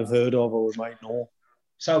we might have heard of or we might know?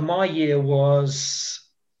 So my year was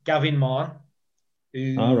Gavin Marn,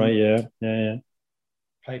 who played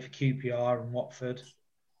for QPR and Watford.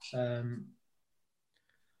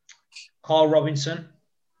 Carl Robinson.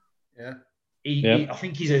 Yeah. I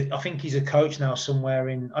think he's a coach now somewhere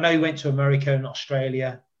in. I know he went to America and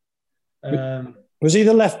Australia. Was he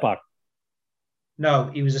the left back?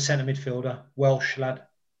 No, he was a centre midfielder, Welsh lad.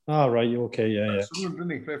 Oh, right, okay, yeah. Sunderland,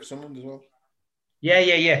 didn't he? Play for Sunderland as well.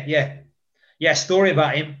 Yeah, story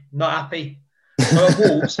about him. Not happy.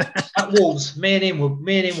 At Wolves, me and him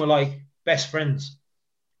were like best friends.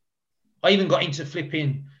 I even got into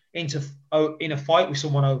in a fight with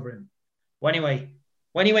someone over him. Well, anyway,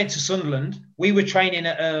 when he went to Sunderland, we were training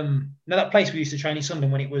at that place we used to train in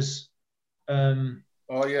Sunderland when it was a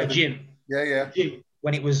gym. Yeah. Gym,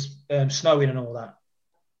 when it was snowing and all that.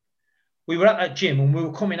 We were at that gym and we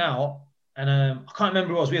were coming out, and I can't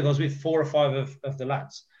remember who I was with. I was with 4 or 5 of the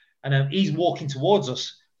lads, and he's walking towards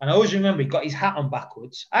us. And I always remember he got his hat on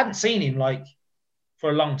backwards. I hadn't seen him like for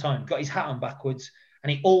a long time. Got his hat on backwards,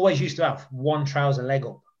 and he always used to have one trouser leg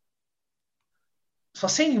up. So I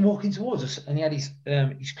seen him walking towards us, and he had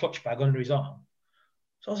his clutch bag under his arm.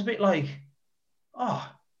 So I was a bit like, it's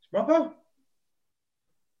Robbo.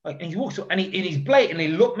 Like, and he walks up, and he's blatantly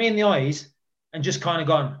looked me in the eyes and just kind of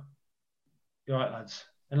gone, "You're right, lads,"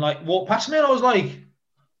 and like walked past me, and I was like,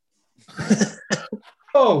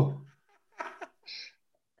 "Oh."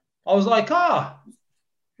 I was like,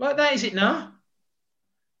 like that is it now?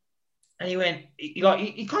 And he went, he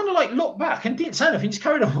kind of like looked back and didn't say anything, just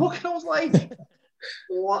carried on walking. I was like,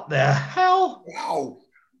 what the hell? Wow.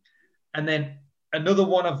 And then another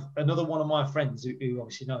one of my friends who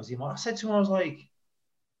obviously knows him, I said to him, I was like,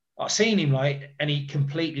 I've seen him like, and he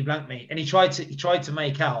completely blanked me. And he tried to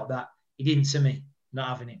make out that he didn't see me not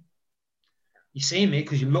having it. You see me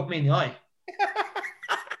because you looked me in the eye.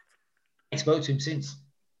 I spoke to him since.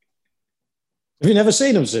 Have you never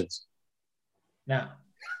seen him since? No.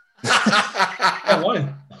 I want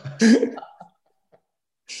him.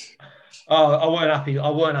 I weren't happy. I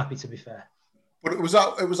weren't happy, to be fair. But it was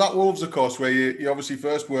at Wolves, of course, where you obviously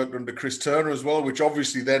first worked under Chris Turner as well, which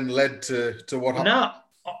obviously then led to what happened. No,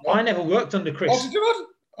 I never worked under Chris. Oh, did you not?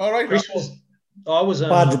 All right. Chris was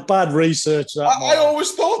bad research. I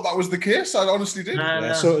always thought that was the case. I honestly did.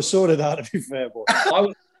 So did that, to be fair. But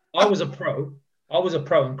I was a pro.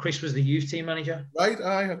 And Chris was the youth team manager. Right.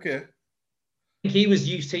 Aye. Okay. I think he was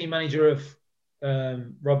youth team manager of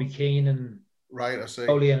Robbie Keane and right. I see.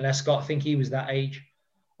 Oli and Lescott. I think he was that age.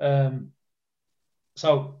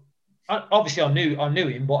 So obviously I knew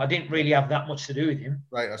him, but I didn't really have that much to do with him.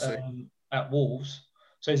 Right. I see. At Wolves,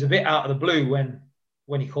 so it's a bit out of the blue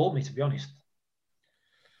when he called me, to be honest.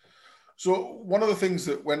 So one of the things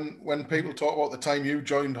that when people talk about the time you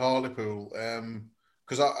joined Hartlepool,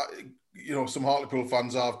 because some Hartlepool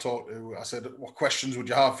fans I've talked to, I said, what questions would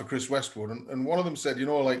you have for Chris Westwood? And one of them said,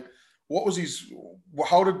 what was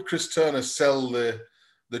how did Chris Turner sell the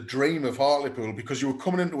dream of Hartlepool? Because you were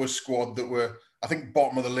coming into a squad that were, I think,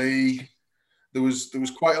 bottom of the league. There was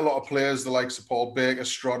quite a lot of players, the likes of Paul Baker,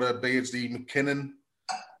 Strodder, Beardsley, McKinnon,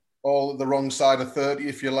 all at the wrong side of 30,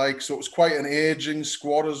 if you like. So it was quite an ageing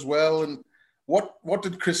squad as well. And what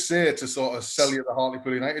did Chris say to sort of sell you the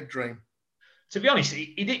Hartlepool United dream? To be honest,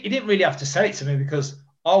 he didn't really have to say it to me because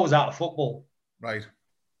I was out of football. Right.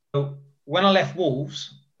 So when I left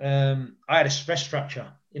Wolves, I had a stress fracture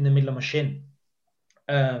in the middle of my shin.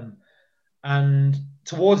 And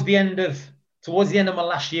towards the end of my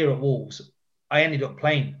last year at Wolves, I ended up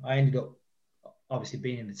playing. I ended up obviously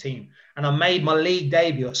being in the team, and I made my league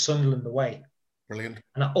debut at Sunderland away. Brilliant.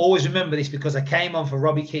 And I always remember this because I came on for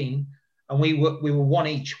Robbie Keane, and we were one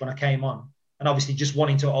each when I came on, and obviously just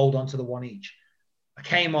wanting to hold on to the one each. I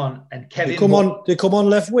came on, and Kevin. They come on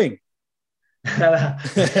left wing. I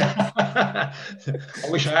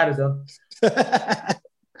wish I had done.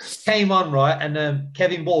 Came on right, and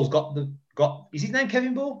Kevin Ball's got. Is his name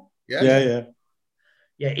Kevin Ball? Yeah.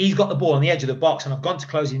 He's got the ball on the edge of the box, and I've gone to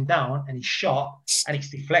close him down, and he's shot, and it's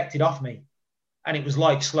deflected off me, and it was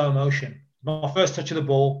like slow motion. My first touch of the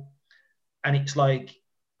ball, and it's like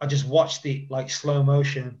I just watched it like slow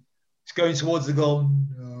motion. It's going towards the goal.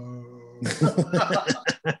 No.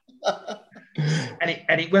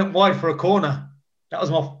 and it went wide for a corner. That was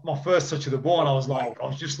my first touch of the ball, and I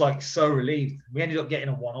was just like so relieved. We ended up getting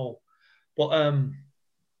a 1-1. But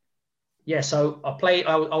so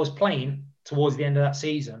I was playing towards the end of that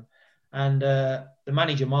season, and the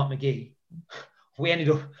manager Mark McGee, we ended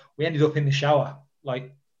up in the shower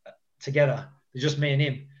like together. It was just me and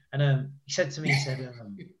him, and he said to me,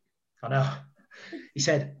 I know. He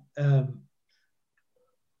said,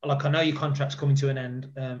 like, I know your contract's coming to an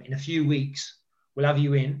end. In a few weeks, we'll have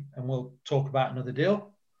you in and we'll talk about another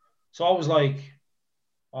deal. So I was like,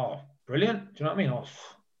 oh, brilliant. Do you know what I mean? I was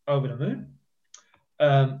over the moon.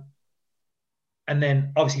 And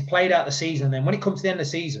then obviously played out the season. And then when it comes to the end of the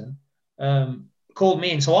season, called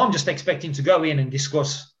me in. So I'm just expecting to go in and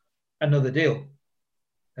discuss another deal.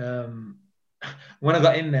 When I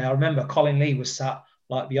got in there, I remember Colin Lee was sat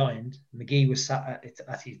like behind. McGee was sat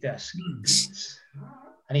at his desk.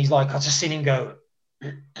 And he's like, I just seen him go.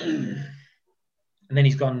 And then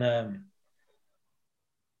he's gone,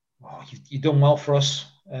 you've done well for us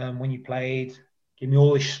when you played. Give me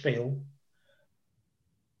all this spiel.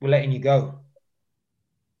 We're letting you go.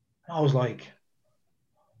 And I was like,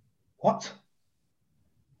 what?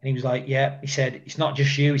 And he was like, yeah. He said, it's not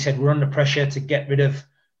just you. He said, we're under pressure to get rid of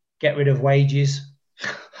wages.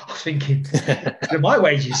 I was thinking, they're my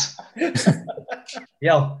wages.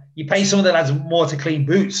 You pay some of the lads more to clean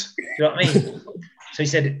boots. Do you know what I mean? So he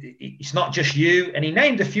said, it's not just you. And he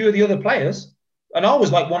named a few of the other players. And I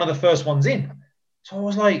was like one of the first ones in. So I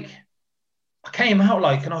was like, I came out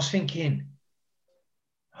like, and I was thinking,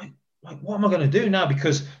 like what am I going to do now?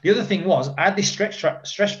 Because the other thing was, I had this stress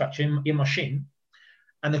fracture in my shin.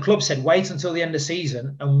 And the club said, wait until the end of the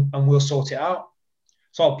season and we'll sort it out.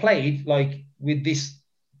 So I played like with this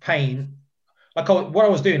pain. Like what I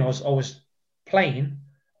was doing, I was playing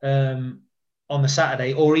on the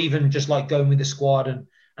Saturday, or even just like going with the squad,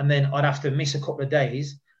 and then I'd have to miss a couple of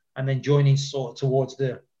days and then joining sort of towards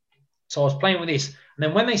the. So I was playing with this, and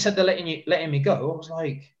then when they said they're letting me go, I was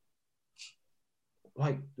like,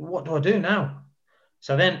 what do I do now?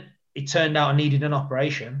 So then it turned out I needed an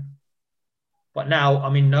operation, but now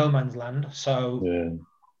I'm in no man's land. So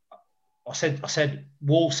I said,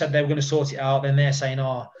 Wolves said they were going to sort it out. Then they're saying,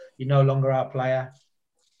 oh, you're no longer our player.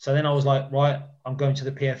 So then I was like, right, I'm going to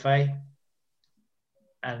the PFA.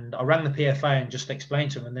 And I rang the PFA and just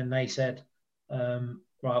explained to them. And then they said,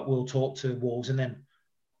 right, we'll talk to Wolves. And then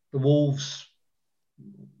the Wolves,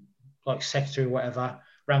 like secretary or whatever,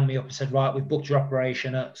 rang me up and said, right, we've booked your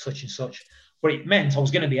operation at such and such. But it meant I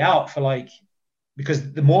was going to be out for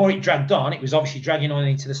because the more it dragged on, it was obviously dragging on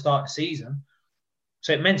into the start of the season.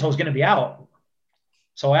 So it meant I was going to be out.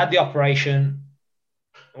 So I had the operation,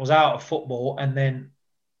 I was out of football, and then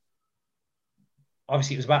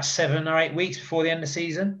obviously it was about 7 or 8 weeks before the end of the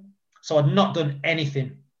season. So I'd not done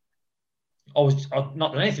anything. I'd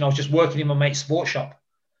not done anything. I was just working in my mate's sports shop.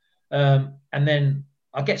 And then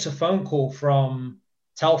I get a phone call from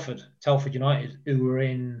Telford United, who were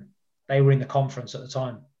in the conference at the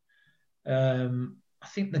time. I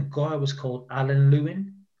think the guy was called Alan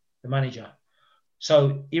Lewin, the manager.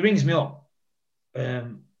 So he rings me up.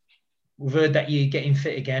 We've heard that you're getting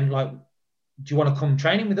fit again. Like, do you want to come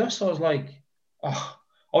training with us? So I was like, I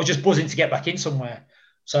was just buzzing to get back in somewhere.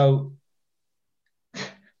 So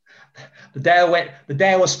the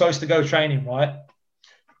day I was supposed to go training, right?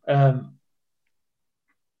 I'm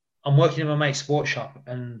working in my mate's sports shop,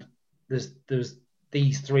 and there's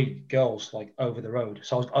these 3 girls like over the road.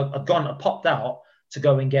 So I popped out to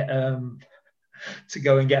go and get a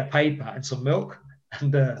paper and some milk.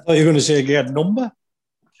 And I thought you were going to say you had a number.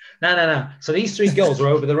 No. So these 3 girls were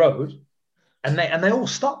over the road, and they all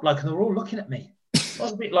stopped, like, and they were all looking at me. I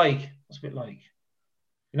was a bit like, you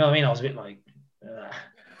know what I mean? I was a bit like,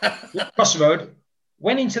 across the road,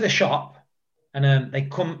 went into the shop, and they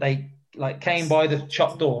came by the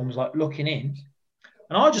shop door and was like looking in,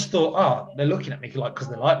 And I just thought, oh, they're looking at me like because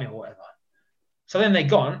they like me or whatever. So then they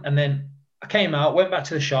gone, and then I came out, went back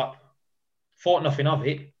to the shop, thought nothing of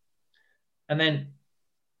it. And then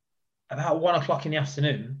about 1 o'clock in the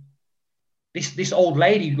afternoon, this old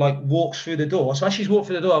lady like walks through the door. So as she's walked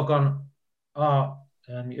through the door, I've gone,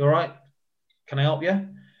 you all right? Can I help you?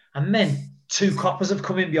 And then 2 coppers have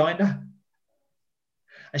come in behind her.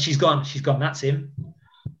 And she's gone, that's him.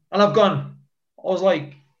 And I've gone, I was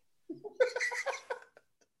like,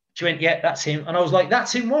 she went, yeah, that's him. And I was like,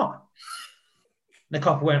 that's him what? And the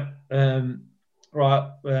copper went,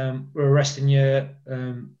 right, we're arresting you,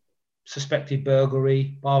 suspected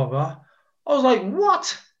burglary, blah, blah, blah. I was like,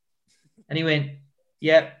 what? And he went,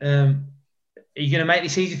 yeah, are you going to make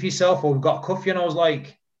this easy for yourself or we've got to cuff you? And I was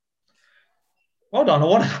like, hold on,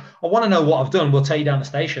 I want to know what I've done. We'll take you down the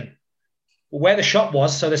station. Where the shop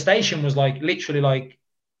was, so the station was like literally like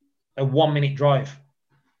a 1-minute drive.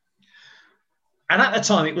 And at the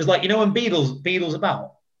time, it was like, you know, when Beatles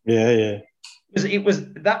about. Yeah. It was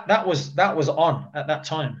that was on at that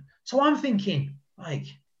time. So I'm thinking, like,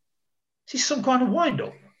 is this some kind of wind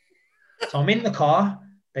up? So I'm in the car.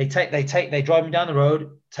 They drive me down the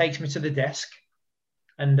road, takes me to the desk,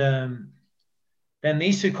 and then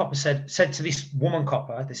these 2 coppers said to this woman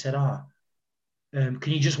copper, they said, can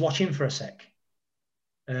you just watch him for a sec?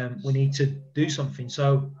 We need to do something.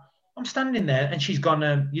 So I'm standing there, and she's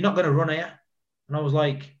gone, you're not going to run, are you? And I was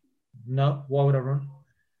like, no, why would I run?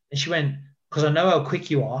 And she went, because I know how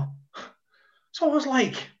quick you are. So I was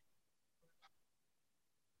like,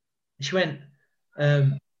 she went,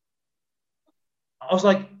 I was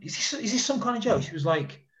like, is this some kind of joke? She was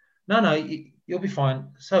like, no, you'll be fine.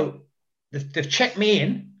 So they've checked me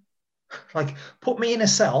in, like put me in a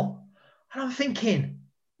cell. And I'm thinking,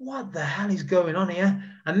 what the hell is going on here?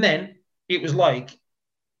 And then it was like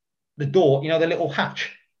the door, you know, the little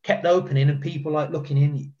hatch kept opening and people like looking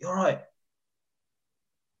in. You're right.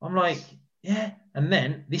 I'm like, yeah. And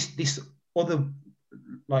then this other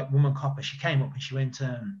like woman copper, she came up and she went,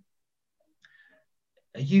 are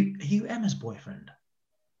you Emma's boyfriend?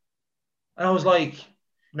 And I was like,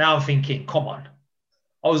 now I'm thinking, come on.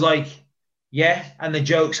 I was like, yeah, and the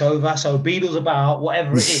joke's over. So Beatles about,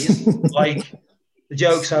 whatever it is, like the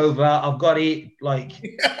joke's over. I've got it. Like,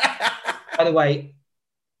 by the way,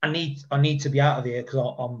 I need to be out of here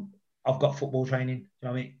because I've got football training. You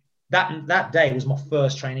know what I mean? That day was my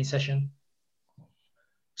first training session.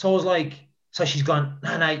 So I was like, so she's gone,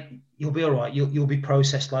 no, you'll be all right. You'll be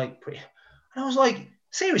processed like pretty. And I was like,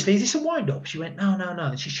 seriously, is this a wind up? She went, no.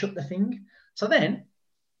 And she shut the thing. So then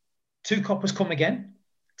 2 coppers come again,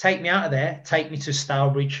 take me out of there, take me to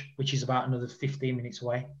Stourbridge, which is about another 15 minutes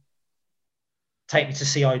away. Take me to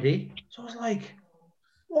CID. So I was like,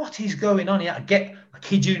 what is going on here? I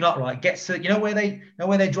kid you not, right? Gets to, you know where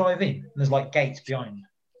they drive in? And there's like gates behind.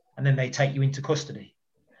 And then they take you into custody.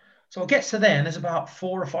 So it gets to there and there's about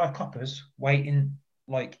 4 or 5 coppers waiting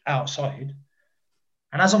like outside.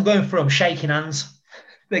 And as I'm going through, I'm shaking hands.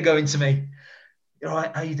 They're going to me, you all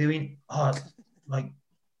right, how you doing? Oh, like,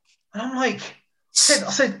 and I'm like, I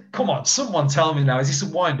said, come on, someone tell me now, is this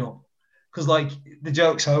a wind up? Because like the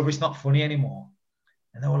joke's over, it's not funny anymore.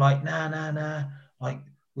 And they were like, nah. Like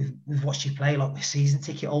we've watched you play, like we're season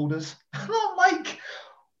ticket holders. And I'm like,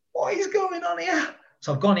 what is going on here?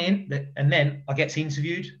 So I've gone in and then I get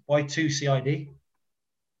interviewed by 2 CID.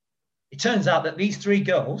 It turns out that these 3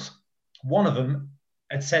 girls, one of them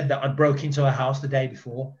had said that I'd broke into her house the day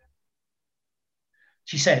before.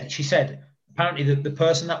 She said apparently the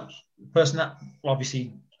person that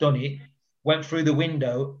obviously done it went through the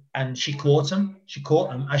window and she caught them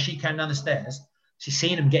as she came down the stairs. She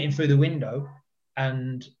seen them getting through the window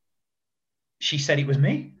and she said it was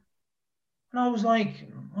me. And I was like,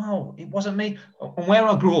 well, it wasn't me. And where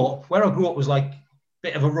I grew up was like a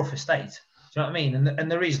bit of a rough estate. Do you know what I mean?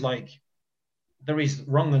 And there is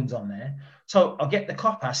wrong uns on there. So I get the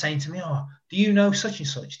copper saying to me, oh, do you know such and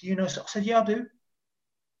such? Do you know such? I said, yeah, I do.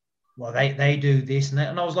 Well, they do this and that.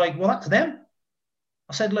 And I was like, well, that's them.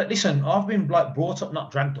 I said, look, listen, I've been like brought up,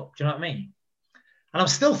 not dragged up. Do you know what I mean? And I'm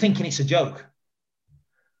still thinking it's a joke.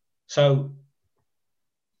 So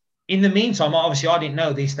in the meantime, obviously I didn't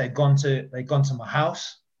know this. They'd gone to my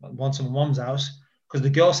house, gone to my mom's house, because the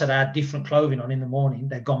girl said I had different clothing on in the morning.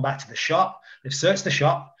 They've gone back to the shop. They've searched the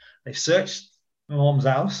shop. They've searched my mom's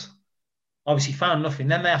house. Obviously found nothing.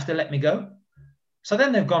 Then they have to let me go. So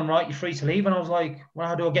then they've gone, right, you're free to leave. And I was like, well,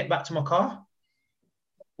 how do I get back to my car?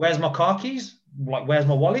 Where's my car keys? Like, where's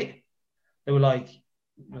my wallet? They were like,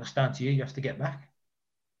 well, it's down to you. You have to get back.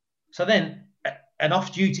 So then an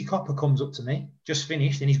off-duty copper comes up to me, just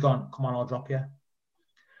finished, and he's gone, come on, I'll drop you.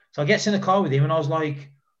 So I gets in the car with him, and I was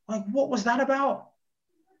like, what was that about?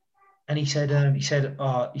 And he said,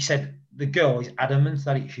 the girl is adamant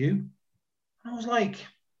that it's you. And I was like,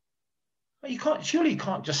 well, surely you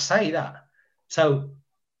can't just say that. So,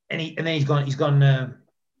 and then he's gone.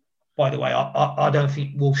 By the way, I don't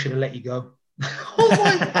think Wolf should have let you go.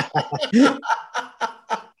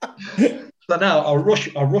 So now I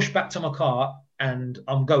rush back to my car and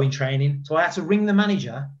I'm going training. So I had to ring the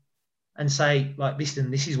manager and say, like,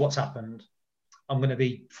 listen, this is what's happened. I'm going to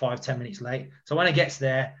be 5-10 minutes late. So when I gets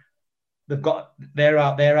there, they're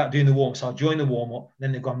out doing the warm. So I join the warm up.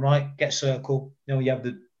 Then they've gone, right, get circle. You have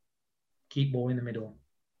the keep ball in the middle.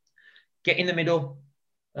 Get in the middle.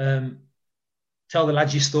 Tell the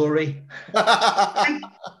lads your story. I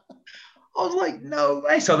was like, no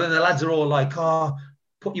way. So then the lads are all like, oh,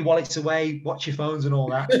 put your wallets away, watch your phones and all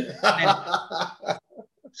that.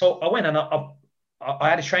 So I went and I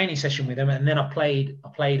had a training session with them, and then I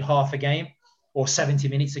played half a game or 70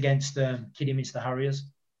 minutes against Kidderminster Harriers.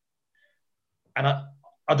 And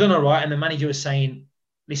I done all right. And the manager was saying,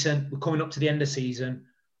 listen, we're coming up to the end of the season.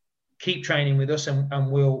 Keep training with us and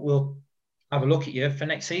we'll have a look at you for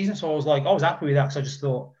next season. So I was happy with that because I just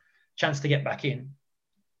thought, chance to get back in.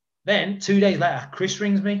 Then 2 days later, Chris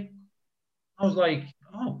rings me. I was like,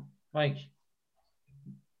 oh, like,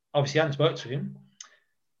 obviously I hadn't spoke to him.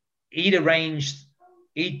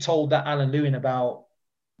 He'd told that Alan Lewin about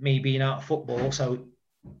me being out of football. So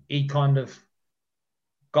he kind of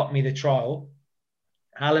got me the trial.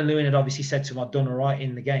 Alan Lewin had obviously said to him, I'd done all right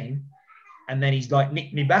in the game. And then he's like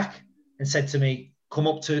nicked me back and said to me, come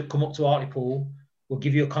up to Hartlepool. We'll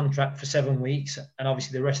give you a contract for 7 weeks. And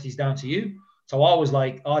obviously the rest is down to you. So I was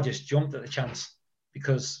like, I just jumped at the chance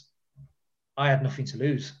because I had nothing to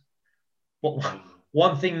lose. But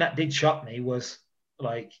one thing that did shock me was,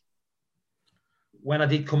 like, when I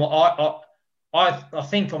did come up, I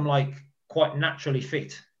think I'm like quite naturally fit.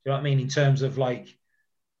 Do you know what I mean? In terms of like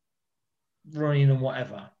running and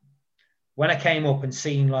whatever. When I came up and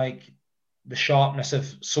seen like the sharpness of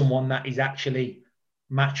someone that is actually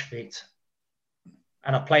match fit,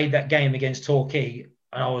 and I played that game against Torquay,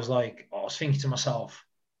 and I was thinking to myself,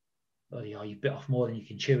 bloody hell, you bit off more than you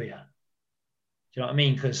can chew here. Do you know what I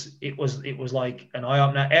mean? Because it was like an eye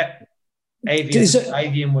opener.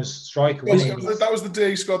 Avian was striker. That was the day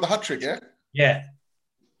he scored the hat trick, yeah. Yeah.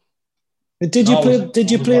 Did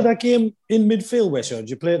you play that game in midfield, Wes, or did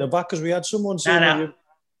you play at the back? Because we had someone saying.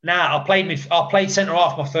 I played centre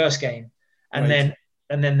half my first game, and then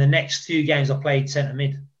the next 2 games I played centre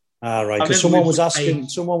mid. Ah, right. Because someone was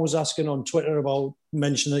asking on Twitter about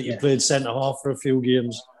mentioning that you played centre half for a few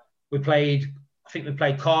games. I think we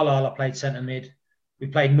played Carlisle. I played centre mid. We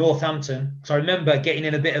played Northampton. So I remember getting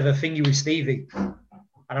in a bit of a thingy with Stevie, and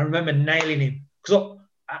I remember nailing him. Because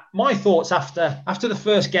my thoughts after the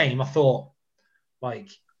first game, I thought, like,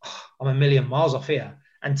 I'm a million miles off here,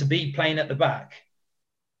 and to be playing at the back,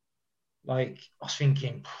 like, I was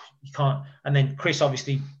thinking, you can't. And then Chris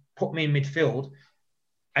obviously put me in midfield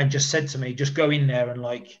and just said to me, just go in there and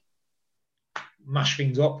like mash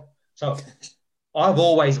things up. So I've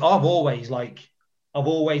always thought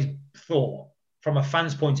from a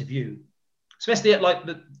fan's point of view, especially at like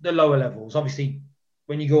the lower levels. Obviously,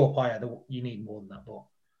 when you go up higher, you need more than that. But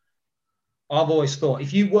I've always thought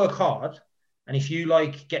if you work hard and if you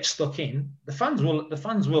like get stuck in, the fans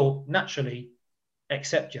will naturally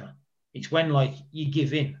accept you. It's when like you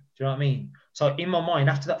give in. Do you know what I mean? So in my mind,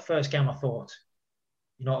 after that first game, I thought,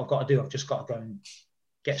 you know what I've got to do? I've just got to go and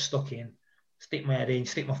get stuck in, stick my head in,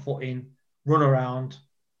 stick my foot in, run around,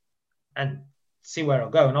 and see where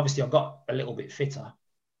I'll go. And obviously, I got a little bit fitter,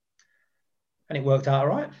 and it worked out all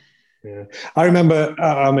right. Yeah, I remember.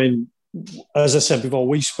 I mean, as I said before,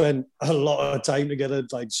 we spent a lot of time together,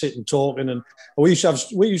 like sitting talking, and I used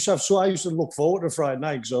to look forward to Friday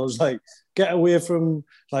night because I was like, get away from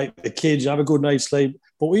like the kids, have a good night's sleep.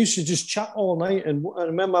 But we used to just chat all night, and I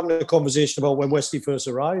remember having a conversation about when Wesley first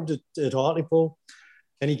arrived at Hartlepool,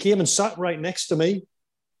 and he came and sat right next to me,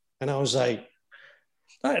 and I was like,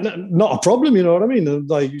 not a problem, you know what I mean?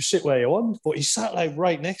 Like, you sit where you want, but he sat like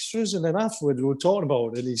right next to us, and then afterwards we were talking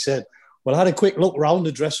about it, and he said, well, I had a quick look around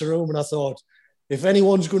the dressing room, and I thought, if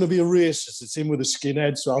anyone's going to be a racist, it's him with a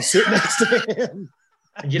skinhead, so I'll sit next to him.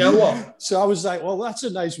 And you know what? So I was like, well, that's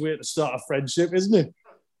a nice way to start a friendship, isn't it?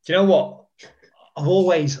 Do you know what? I've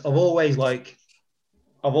always done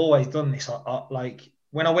this. Like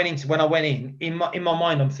when I went in my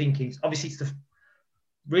mind, I'm thinking, obviously it's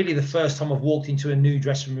really the first time I've walked into a new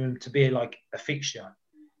dressing room to be like a fixture.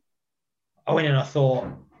 I went in and I thought,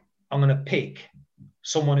 I'm going to pick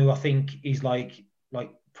someone who I think is like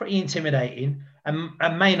pretty intimidating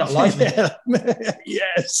and may not like me.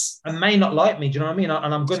 Yes. And may not like me. Do you know what I mean?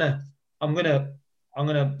 And I'm gonna I'm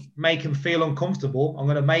gonna make them feel uncomfortable. I'm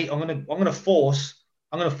gonna force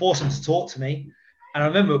them to talk to me. And I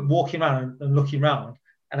remember walking around and looking around,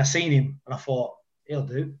 and I seen him, and I thought, he'll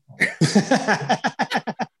do. You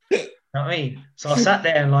know what I mean? So I sat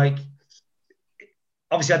there and like,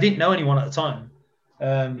 obviously I didn't know anyone at the time,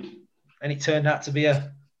 and it turned out to be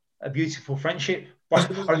a beautiful friendship. I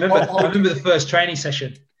remember the first training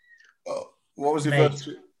session. What was your first?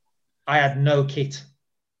 I had no kit.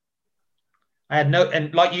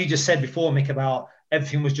 And like you just said before, Mick, about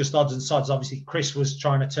everything was just odds and sods. Obviously, Chris was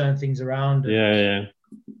trying to turn things around. Yeah.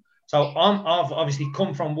 So I've obviously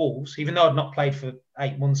come from Wolves, even though I'd not played for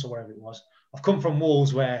 8 months or whatever it was. I've come from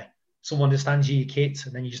Wolves where someone just hands you your kit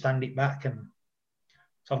and then you just hand it back. And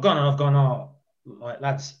so I've gone, oh, like,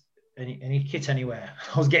 lads, any kit anywhere?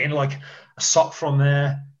 I was getting like a sock from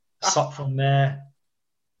there,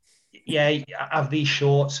 Yeah, I have these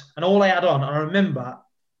shorts. And all I had on, I remember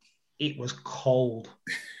it was cold.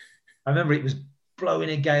 I remember it was blowing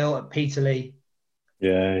a gale at Peterlee.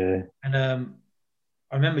 Yeah. And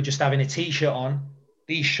I remember just having a T-shirt on,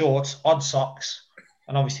 these shorts, odd socks,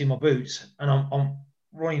 and obviously my boots. And I'm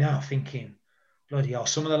running out thinking, bloody hell,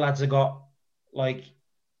 some of the lads have got like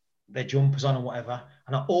their jumpers on and whatever.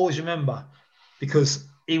 And I always remember, because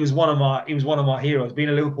he was one of my heroes, being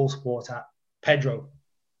a Liverpool supporter, Pedro.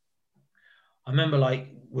 I remember like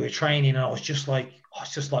we were training and I was just like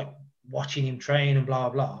watching him train and blah,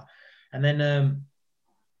 blah. And then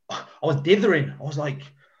I was dithering. I was like,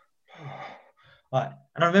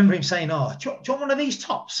 and I remember him saying, oh, do you want one of these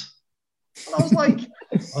tops? And I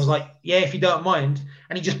was like, yeah, if you don't mind.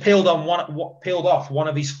 And he just peeled off one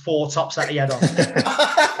of his 4 tops that he had on.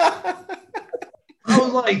 I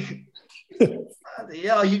was like,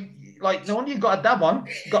 yeah, you like, no wonder you've got a dab on.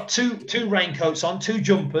 You've got two raincoats on, 2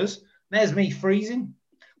 jumpers. There's me freezing.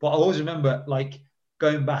 But I always remember like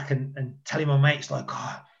going back and telling my mates like,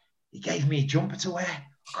 oh, he gave me a jumper to wear.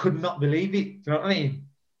 I could not believe it. Do you know what I mean?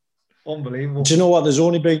 Unbelievable. Do you know what? There's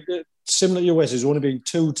only been, similar to you, Wes, there's only been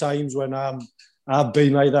 2 times when I've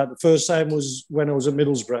been like that. The first time was when I was at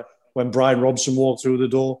Middlesbrough, when Brian Robson walked through the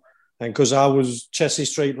door. And because I was Chelsea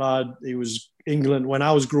Street lad, he was England. When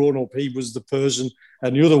I was growing up, he was the person.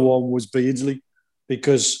 And the other one was Beardsley,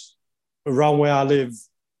 because around where I live,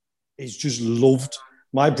 he's just loved.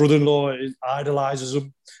 My brother-in-law idolises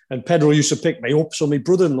him. And Pedro used to pick me up. So my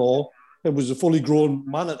brother-in-law, who was a fully grown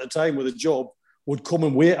man at the time with a job, would come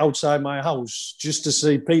and wait outside my house just to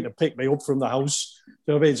see Peter pick me up from the house. You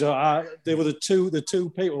know what I mean? So they were the two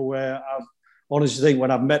people where I honestly think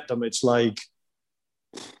when I've met them, it's like,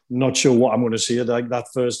 not sure what I'm going to see like that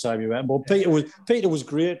first time you met. But Peter was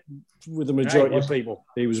great with the majority of people.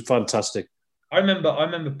 He was fantastic. I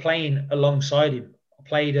remember playing alongside him. I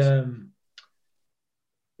played,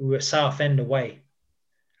 we were at Southend away.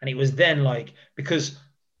 And it was then like, because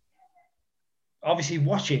obviously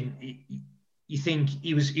watching, you think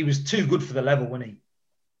he was too good for the level, wasn't he?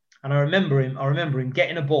 And I remember him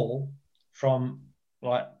getting a ball from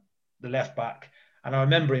like the left back, and I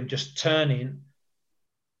remember him just turning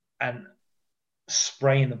and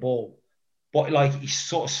spraying the ball. But like he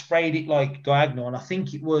sort of sprayed it like diagonal, and I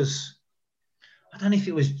think it was, I don't know if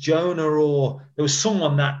it was Jonah or there was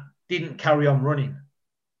someone that didn't carry on running,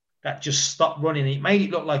 that just stopped running. It made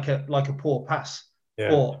it look like a poor pass.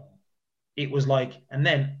 Yeah. But it was like, and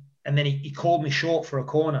then he called me short for a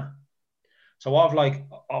corner. So I've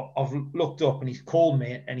looked up and he's called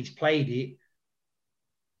me and he's played it.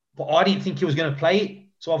 But I didn't think he was going to play it.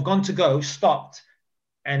 So I've gone to go, stopped,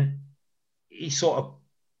 and he sort of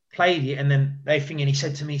played it. And then he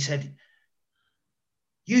said to me,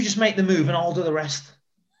 you just make the move and I'll do the rest.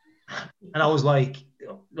 And I was like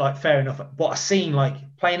fair enough. But I seen, like,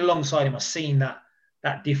 playing alongside him, I seen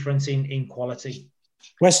that difference in quality.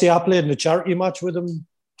 Wesley, I played in a charity match with him.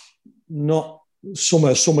 Not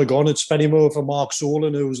summer gone at Spennymoor for Mark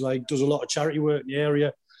Solon, who was like does a lot of charity work in the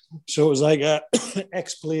area. So it was like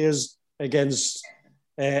ex-players against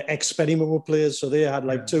ex-Spennymoor players. So they had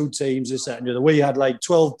like 2 teams, this, that, and the other. We had like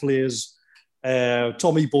 12 players.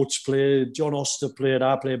 Tommy Butch played, John Oster played,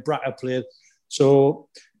 I played, Bracker played. So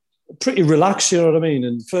pretty relaxed, you know what I mean?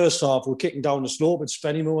 And first half, we're kicking down the slope at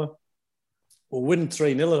Spennymoor. We're winning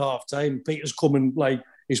 3-0 at half time. Peter's coming like,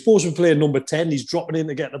 he's supposed to be playing number 10. He's dropping in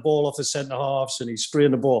to get the ball off the centre halves and he's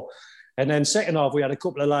spraying the ball. And then second half, we had a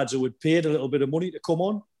couple of lads who had paid a little bit of money to come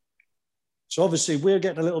on. So obviously, we're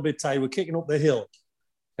getting a little bit tired. We're kicking up the hill.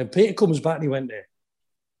 And Peter comes back and he went there,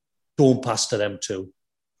 don't pass to them 2.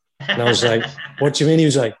 And I was like, what do you mean? He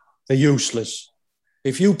was like, they're useless.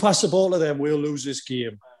 If you pass the ball to them, we'll lose this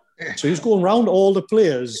game. So he was going around all the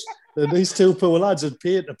players that these 2 poor lads had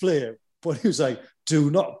paid to play. But he was like,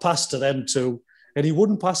 do not pass to them 2. and he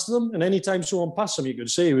wouldn't pass them. And anytime someone passed him, you could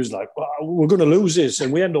see he was like, well, we're going to lose this,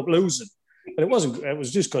 and we end up losing. And it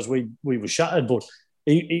was just because we were shattered. But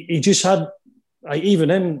he just had, like, even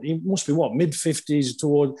then, he must be mid-50s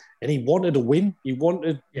toward, and he wanted to win. He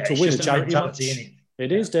wanted to win a charity match.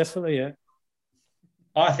 It is definitely, yeah.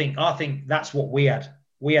 I think that's what we had.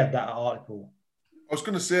 We had that at Hartlepool. I was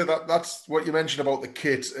going to say that's what you mentioned about the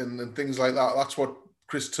kit and things like that. That's what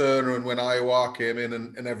Chris Turner and when Iowa came in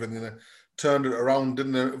and everything turned it around,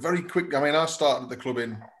 didn't it? Very quick. I mean, I started at the club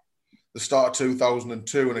in the start of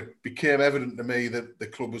 2002, and it became evident to me that the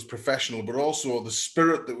club was professional, but also the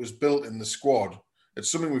spirit that was built in the squad.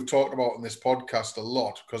 It's something we've talked about in this podcast a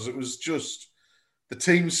lot, because it was just the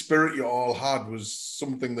team spirit you all had was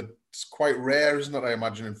something that's quite rare, isn't it? I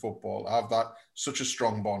imagine in football, to have that such a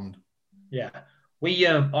strong bond. Yeah, we.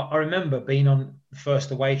 I remember being on the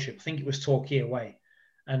first away trip. I think it was Torquay away,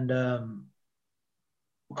 and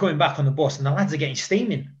we're coming back on the bus, and the lads are getting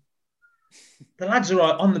steaming. The lads are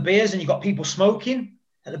on the beers, and you got people smoking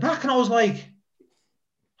at the back, and I was like,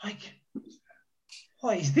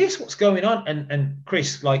 what is this? What's going on? And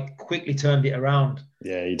Chris quickly turned it around.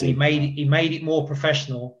 Yeah, he did. He made it more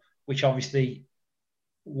professional, which obviously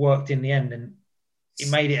worked in the end, and he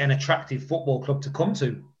made it an attractive football club to come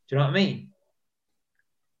to. Do you know what I mean?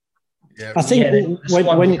 Yeah, I think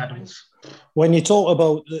when you talk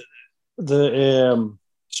about the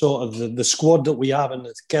sort of the squad that we have and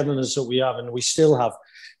the togetherness that we have and we still have,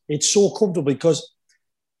 it's so comfortable because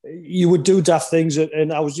you would do daft things.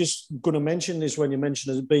 And I was just going to mention this when you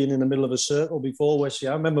mentioned it being in the middle of a circle before, Wesley.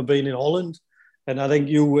 I remember being in Holland, and I think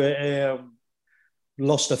you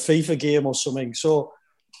lost a FIFA game or something. So,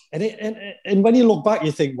 and when you look back,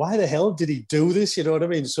 you think, why the hell did he do this? You know what I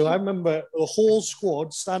mean? So I remember the whole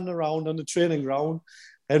squad standing around on the training ground,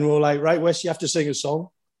 and we were like, right, Wes, you have to sing a song.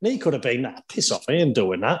 And he could have been, piss off, I ain't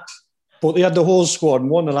doing that. But they had the whole squad, and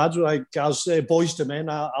one of the lads were like, I'll say, boys to men,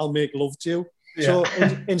 I'll make love to you. Yeah. So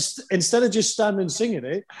instead of just standing singing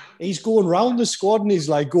it, he's going round the squad and he's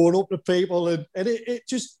like going up to people, and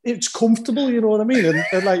it's comfortable, you know what I mean?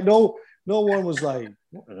 And like no one was like,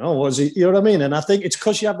 no, was he? You know what I mean? And I think it's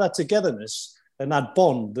because you have that togetherness and that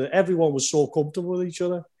bond that everyone was so comfortable with each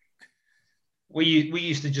other. We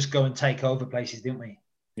used to just go and take over places, didn't we?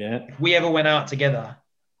 Yeah. If we ever went out together,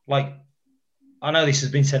 like, I know this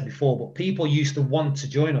has been said before, but people used to want to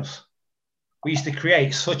join us. We used to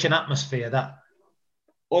create such an atmosphere that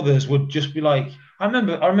others would just be like, I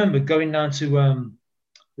remember going down to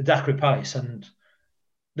the Dakar Palace, and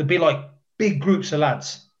there'd be like big groups of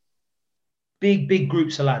lads, big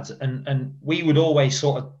groups of lads. And we would always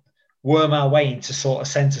sort of worm our way into sort of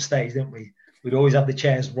centre stage, didn't we? We'd always have the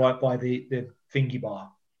chairs right by the thingy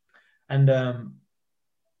bar. And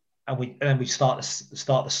we'd start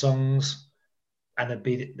the songs, and there'd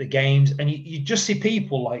be the games, and you just see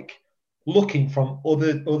people like looking from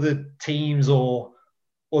other teams or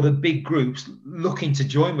the big groups looking to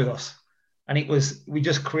join with us, and we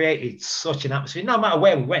just created such an atmosphere. No matter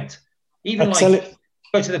where we went, even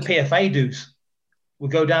go to the PFA dues,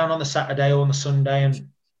 we'd go down on the Saturday or on the Sunday, and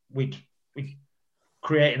we'd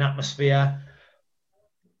create an atmosphere.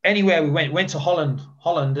 Anywhere we went to Holland,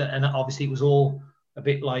 and obviously it was all a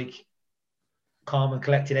bit like calm and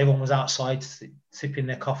collected. Everyone was outside sipping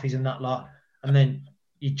their coffees and that lot. And then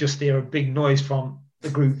you just hear a big noise from the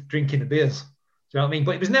group drinking the beers. Do you know what I mean?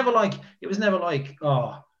 But it was never like,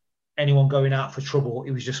 oh, anyone going out for trouble.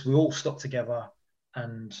 It was just, we all stuck together,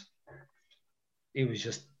 and it was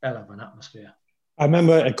just hell of an atmosphere. I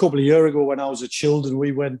remember a couple of years ago when I was at Children,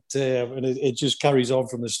 we went, and it just carries on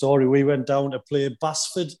from the story. We went down to play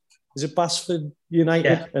Basford. Is it Basford United?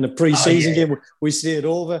 Yeah. In a pre-season game? We stayed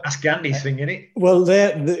over. That's Gandhi's thing, isn't it? Well,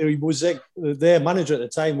 their manager at the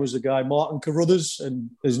time was the guy Martin Carruthers,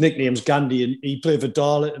 and his nickname's Gandhi, and he played for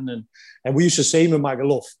Darlington, and we used to see him in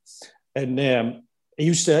Magaluf. And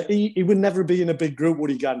he would never be in a big group, would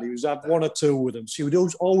he, Gandhi? He would have one or two with him. So he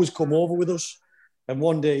would always come over with us. And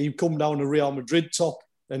one day he'd come down to Real Madrid top,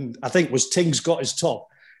 and I think it was Tings got his top.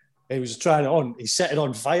 He was trying it on. He set it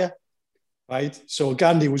on fire. Right, so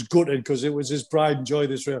Gandhi was gutted because it was his pride and joy.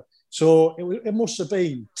 This real. So it must have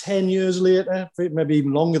been 10 years later, maybe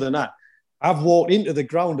even longer than that. I've walked into the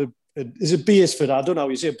ground. Is it Beresford? I don't know.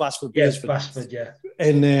 You say Basford. Yes, Basford. Yeah.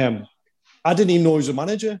 And I didn't even know he was a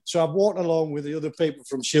manager. So I've walked along with the other people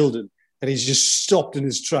from Shildon, and he's just stopped in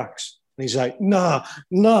his tracks. And he's like, "Nah,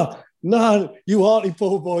 you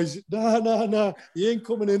Hartlepool boys, nah, you ain't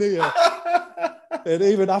coming in here." And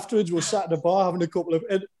even afterwards, we sat in the bar having a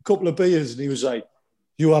couple of beers, and he was like,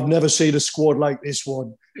 "You have never seen a squad like this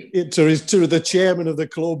one." To the chairman of the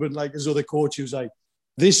club and like his other coach, he was like,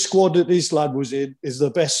 this squad that this lad was in is the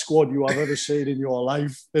best squad you have ever seen in your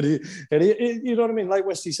life. And you know what I mean? Like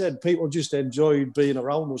Westy said, people just enjoyed being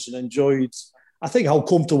around us and enjoyed, I think, how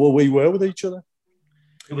comfortable we were with each other.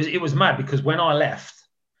 It was mad because when I left,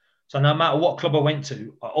 so no matter what club I went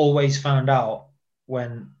to, I always found out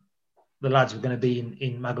when the lads were going to be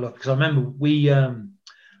in Magaluf. Because I remember we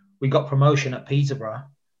got promotion at Peterborough,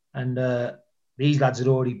 and these lads had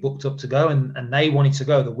already booked up to go, and they wanted to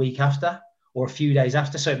go the week after or a few days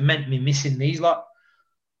after. So it meant me missing these lot.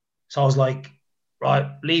 So I was like, right,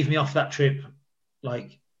 leave me off that trip.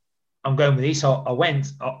 Like, I'm going with these. So I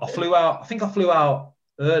went. I flew out. I think I flew out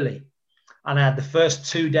early, and I had the first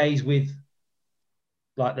 2 days with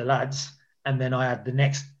like the lads, and then I had the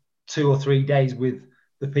next 2 or 3 days with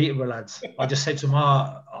the Peterborough lads. I just said to them,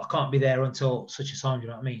 I can't be there until such a time. You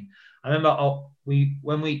know what I mean? I remember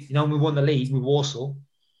when we won the league with Walsall,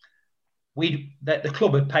 the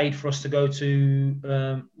club had paid for us to go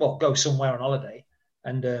to go somewhere on holiday,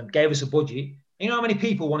 and gave us a budget. You know how many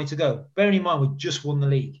people wanted to go? Bearing in mind we just won the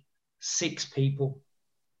league, 6 people.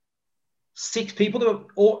 6 people.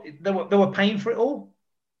 They were paying for it all.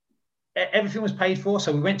 Everything was paid for.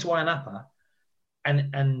 So we went to Iron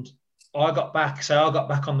and I got back. So I got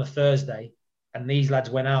back on the Thursday, and these lads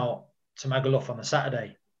went out to Magaluf on the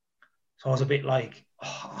Saturday. So I was a bit like,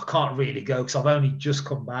 I can't really go because I've only just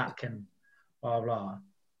come back and blah, blah.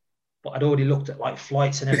 But I'd already looked at like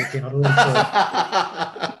flights and everything. So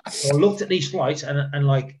I looked at these flights and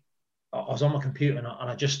like I was on my computer and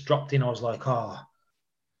I just dropped in. I was like, got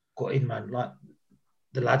in, man. Like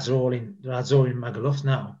the lads are all in Magaluf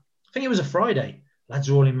now. I think it was a Friday. Lads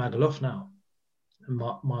are all in Magaluf now. And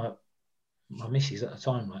my missus at the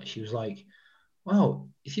time, like, she was like, well,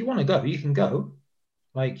 if you want to go, you can go.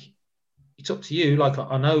 Like, it's up to you. Like,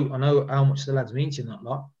 I know how much the lads mean to you and that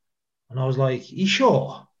lot. And I was like, you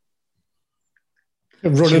sure?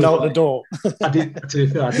 Running out the door. I did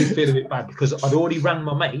feel a bit bad because I'd already rang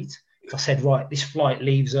my mate. I said, right, this flight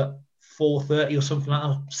leaves at 4:30 or something like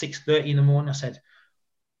that, 6:30 in the morning. I said,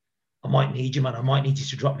 I might need you, man. I might need you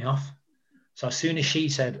to drop me off. So as soon as she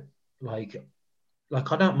said, like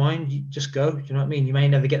I don't mind, you just go. Do you know what I mean? You may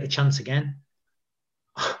never get the chance again.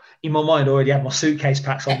 In my mind, I already had my suitcase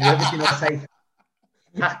packed on me. Everything I say,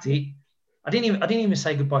 packed it. I didn't even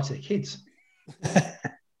say goodbye to the kids.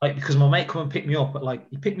 Like, because my mate come and picked me up, but like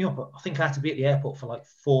he picked me up. I think I had to be at the airport for like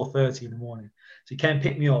 4:30 in the morning. So he came and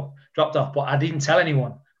picked me up, dropped off, but I didn't tell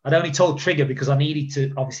anyone. I'd only told Trigger because I needed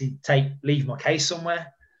to obviously leave my case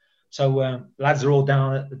somewhere. So lads are all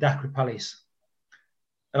down at the Dakar Palace,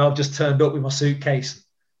 and I've just turned up with my suitcase.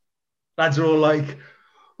 Lads are all like,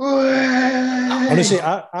 honestly,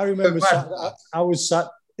 I remember I was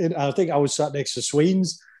sat next to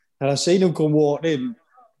Sweens, and I seen him come walking in,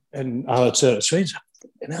 and I turned to Sweens.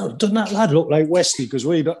 Doesn't that lad look like Wesley? Because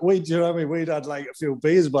we, you know what I mean? We'd had like a few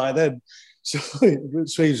beers by then. So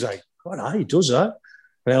Sweens like, God, he does that.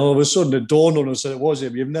 And all of a sudden, it dawned on us that it was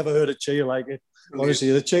him. You've never heard a cheer like it.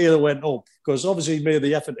 Honestly, the cheer that went up, because obviously he made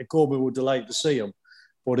the effort to come and we're delighted to see him.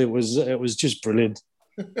 But it was just brilliant.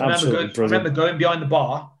 Absolutely brilliant. I remember going behind the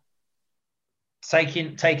bar,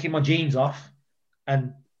 taking my jeans off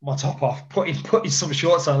and my top off, putting some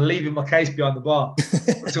shorts on, and leaving my case behind the bar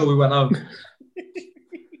until we went home.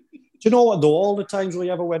 Do you know what, though? All the times we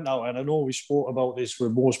ever went out, and I know we spoke about this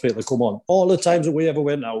with most people that come on, all the times that we ever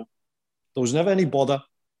went out, there was never any bother.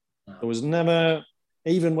 There was never,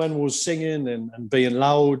 even when we were singing and being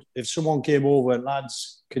loud, if someone came over and,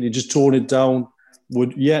 lads, can you just tone it down?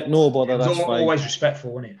 No bother, that's fine. Always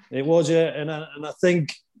respectful, wasn't it? It was, yeah. And I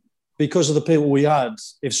think because of the people we had,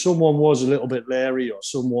 if someone was a little bit leery or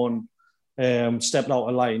someone stepped out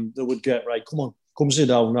of line, they would get, right, come sit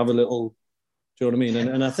down and have a little, do you know what I mean?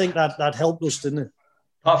 And I think that helped us, didn't it?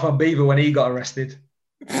 Apart from Beaver when he got arrested.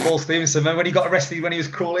 Paul Stevenson, remember when he got arrested when he was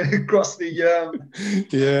crawling across the...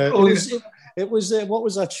 It was what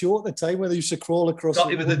was that show at the time where they used to crawl across?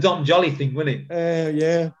 It was the Dom Jolly thing, wasn't it?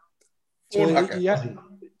 Yeah. So,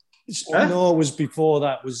 no, it was before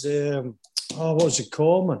that. It was what was it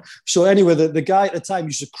called, man? So anyway, the guy at the time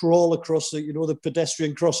used to crawl across the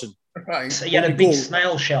pedestrian crossing. Right. So he had a big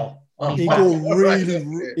snail shell. He'd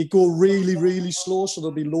go really, really slow, so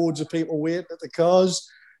there'll be loads of people waiting at the cars.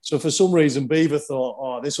 So for some reason, Beaver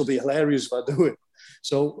thought, this will be hilarious if I do it.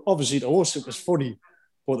 So obviously to us it was funny,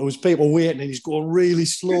 but there was people waiting and he's going really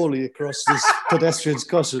slowly across this pedestrian's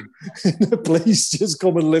crossing. And the police just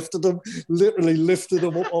come and literally lifted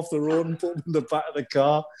him up off the road and put him in the back of the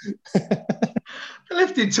car. They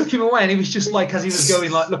lifted, took him away, and he was just like, as he was going,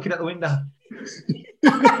 like looking at the window.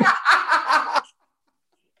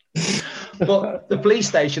 But the police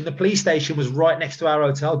station was right next to our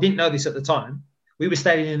hotel. Didn't know this at the time. We were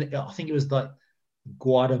staying in, I think it was like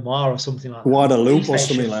Guadalajara or something like that. Guadalupe or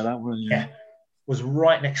something like that. Yeah, was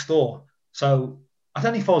right next door. So I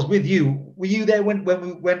don't know if I was with you. Were you there when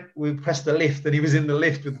we pressed the lift and he was in the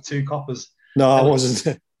lift with the two coppers? No, I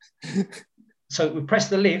wasn't. So we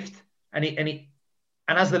pressed the lift and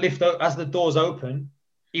as the doors open,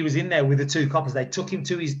 he was in there with the two coppers. They took him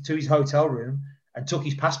to his hotel room and took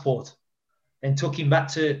his passport, then took him back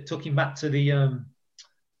to the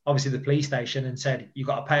obviously the police station and said, "You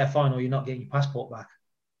got to pay a fine or you're not getting your passport back."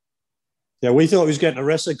 Yeah, we thought he was getting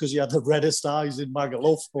arrested because he had the reddest eyes in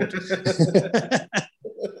Magaluf. But...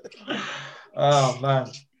 Oh man!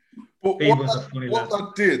 But what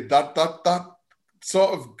that did, that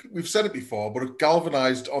sort of, we've said it before, but it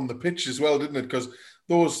galvanised on the pitch as well, didn't it? Because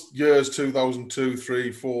those years 2002,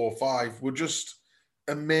 3, 4, 5 were just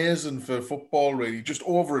amazing for football. Really, just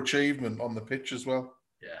overachievement on the pitch as well.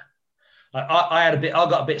 Yeah, I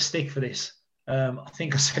got a bit of stick for this. I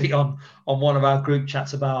think I said it on one of our group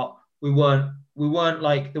chats about we weren't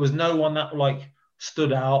like, there was no one that like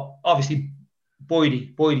stood out. Obviously,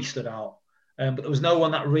 Boydie stood out, but there was no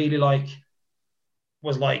one that really like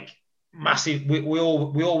was like massive. We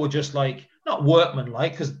all were just like not workman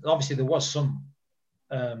like, because obviously there was some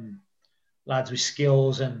lads with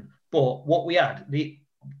skills, but what we had,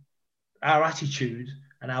 our attitude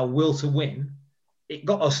and our will to win, it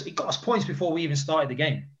got us points before we even started the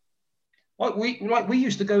game. We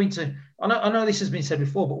used to go into, I know this has been said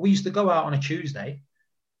before, but we used to go out on a Tuesday,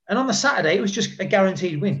 and on the Saturday it was just a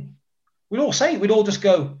guaranteed win. We'd all just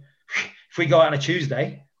go, if we go out on a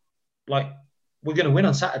Tuesday, like, we're going to win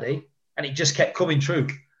on Saturday, and it just kept coming true.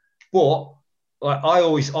 But like, I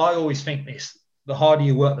always think this: the harder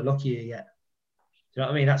you work, the luckier you get. Do you know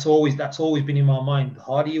what I mean? That's always been in my mind. The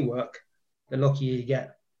harder you work, the luckier you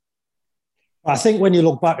get. I think when you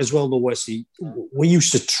look back as well, though, Wesley, we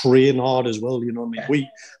used to train hard as well. You know what I mean?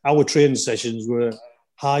 Yeah. Our training sessions were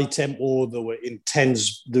high tempo. They were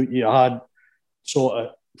intense. You had sort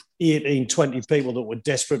of 18, 20 people that were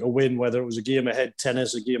desperate to win, whether it was a game of head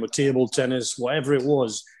tennis, a game of table tennis, whatever it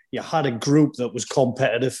was. You had a group that was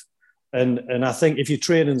competitive. And I think if your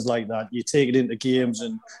training's like that, you take it into games,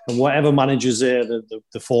 and whatever manager's there,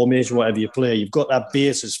 the formation, whatever you play, you've got that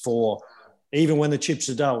basis for, even when the chips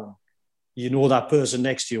are down, you know that person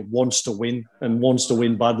next to you wants to win and wants to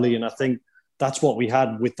win badly. And I think that's what we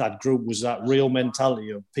had with that group, was that real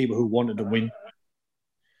mentality of people who wanted to win.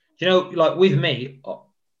 You know, like with me,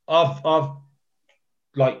 I've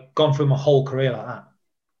like gone through my whole career like that.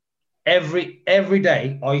 Every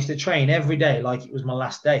day I used to train every day like it was my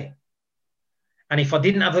last day. And if I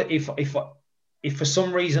didn't have if for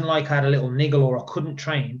some reason like I had a little niggle or I couldn't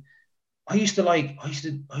train, I used to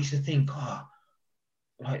think, oh,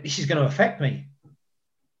 like, this is going to affect me.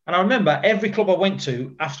 And I remember every club I went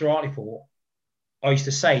to after Hartlepool, I used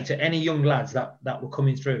to say to any young lads that were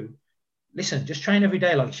coming through, listen, just train every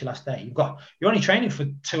day like it's your last day. You're only training for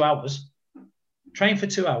 2 hours. Train for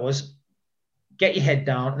 2 hours, get your head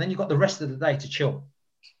down, and then you've got the rest of the day to chill. Do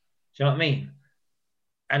you know what I mean?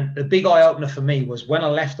 And the big eye opener for me was when I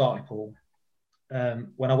left Hartlepool,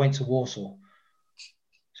 when I went to Warsaw.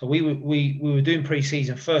 So we were doing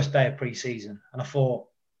pre-season, first day of pre-season, and I thought,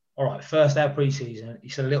 all right, first day of pre-season,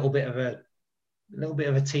 it's a little bit of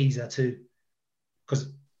a teaser too,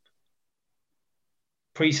 because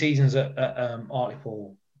pre-seasons at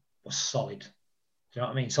Hartlepool was solid. Do you know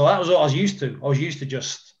what I mean? So that was what I was used to. I was used to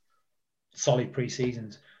just solid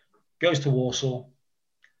pre-seasons. Goes to Warsaw.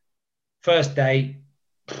 First day,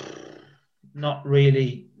 not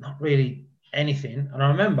really anything. And I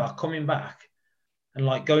remember coming back and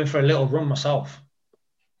like going for a little run myself.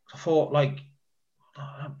 I thought, like,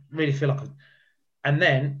 I don't really feel like and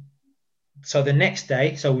then, so the next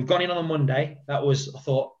day, so we've gone in on a Monday. That was, I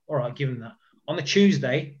thought, all right, give them that. On the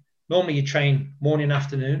Tuesday, normally you train morning,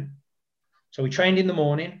 afternoon. So we trained in the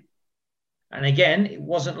morning. And again, it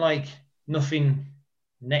wasn't like nothing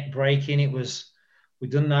neck breaking. It was, we've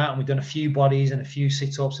done that and we've done a few bodies and a few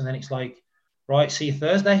sit-ups. And then it's like, right, see you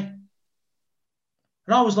Thursday.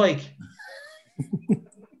 And I was like,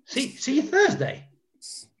 see you Thursday.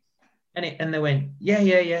 And they went,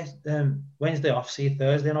 yeah. Wednesday off, see you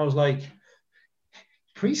Thursday. And I was like,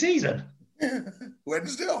 pre-season?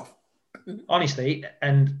 Wednesday off? Honestly.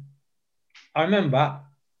 And I remember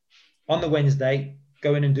on the Wednesday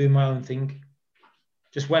going and doing my own thing.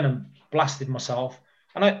 Just went and blasted myself.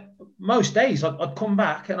 And most days I'd come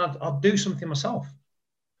back and I'd do something myself.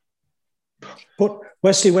 But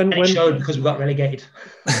Wesley, when it showed because we got relegated.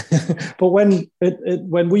 But when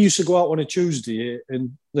we used to go out on a Tuesday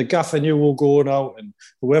and the gaffer knew we were going out and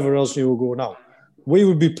whoever else knew we were going out, we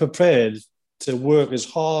would be prepared to work as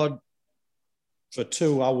hard for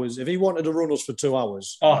 2 hours. If he wanted to run us for 2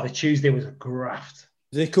 hours. Oh, the Tuesday was a graft.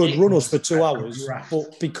 They could run us for 2 hours. Graft.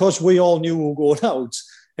 But because we all knew we were going out,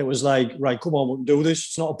 it was like, right, come on, we can do this.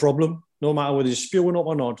 It's not a problem. No matter whether you're spewing up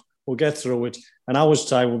or not, we'll get through it. An hour's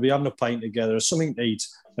time, we'll be having a pint together, something to eat,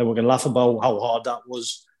 and we can laugh about how hard that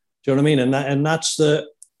was. Do you know what I mean? And that's the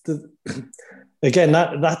again,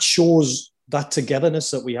 that shows that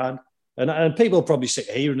togetherness that we had. And people probably sick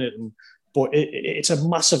of hearing it, but it's a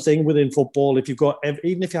massive thing within football. If you've got,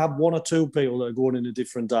 even if you have one or two people that are going in a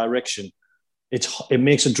different direction, it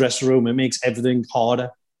makes a dressing room, it makes everything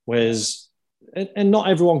harder. Whereas, and not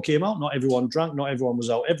everyone came out, not everyone drank, not everyone was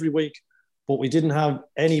out every week, but we didn't have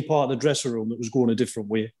any part of the dressing room that was going a different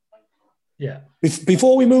way. Yeah.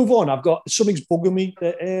 Before we move on, I've got something's bugging me.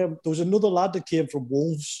 There was another lad that came from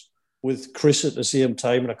Wolves with Chris at the same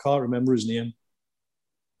time, and I can't remember his name.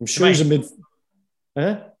 I'm sure he's a mid.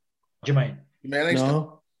 Eh? Jermaine.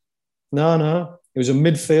 No. He was a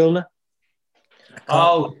midfielder.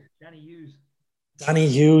 Oh, Danny Hughes. Danny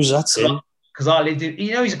Hughes, that's him. Because I lived in,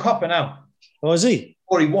 he's a copper now. Oh, is he?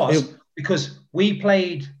 Or he was, because we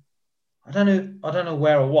played, I don't know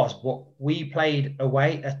where I was, but we played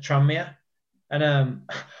away at Tranmere. And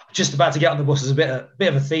just about to get on the bus, there's a bit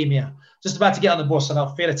of a theme here. Just about to get on the bus and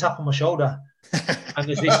I'll feel a tap on my shoulder. And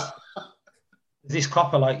there's this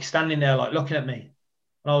copper like standing there like looking at me.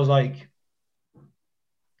 And I was like,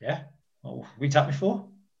 yeah, what we tapped me for?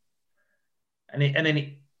 And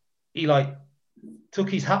then he like took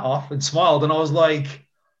his hat off and smiled, and I was like,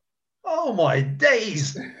 oh my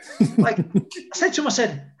days. Like I said to him, I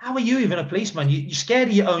said, how are you even a policeman? You're scared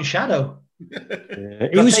of your own shadow. Yeah.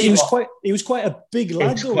 He was quite a big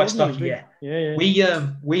lad, though, quite wasn't stocky, he? Yeah.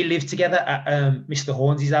 We lived together at Mr.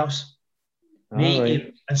 Hornsey's house.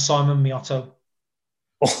 Him, and Simon Miotto.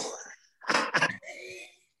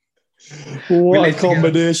 What a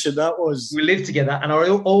combination that was. We lived together, and I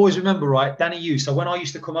always remember, right, Danny Hughes. So when I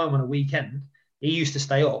used to come home on a weekend, he used to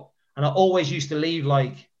stay up, and I always used to leave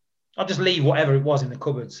I'd just leave whatever it was in the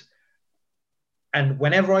cupboards. And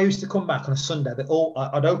whenever I used to come back on a Sunday,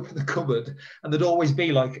 I'd open the cupboard, and there'd always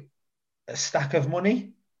be like a stack of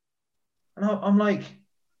money. And I'm like,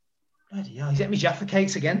 bloody hell, he's at me Jaffa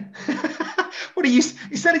cakes again. What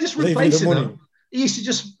instead of just replacing them, he used to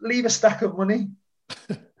just leave a stack of money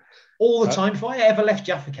all the time. If I ever left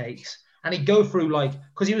Jaffa cakes, and he'd go through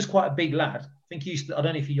because he was quite a big lad. I think he used to, I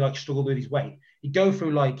don't know if he struggled with his weight. He'd go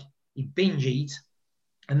through he'd binge eat,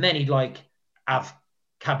 and then he'd have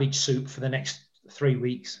cabbage soup for the next 3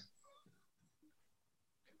 weeks.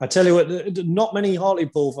 I tell you what, not many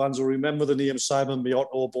Hartlepool fans will remember the name Simon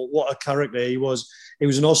Miotto, but what a character he was. He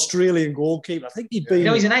was an Australian goalkeeper. I think he'd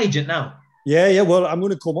been... he's an agent now. Yeah, well, I'm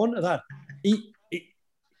going to come on to that. He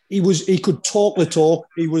could talk the talk.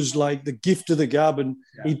 He was like the gift of the gab, and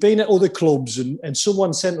he'd been at other clubs, and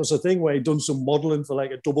someone sent us a thing where he'd done some modelling for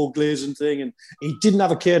a double glazing thing, and he didn't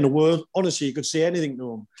have a care in the world. Honestly, you could say anything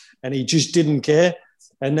to him, and he just didn't care.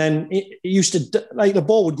 And then he used to, the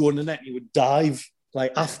ball would go in the net, and he would dive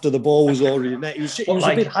after the ball was already in the net. He was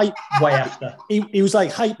a bit hyper. Way after. He was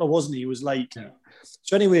hyper, wasn't he? He was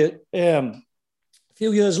So anyway, a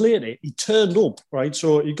few years later, he turned up, right?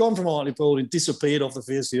 So he'd gone from Hartlepool and disappeared off the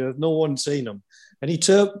face of the earth. No one seen him. And he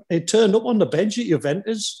turned up on the bench at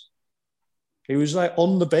Juventus. He was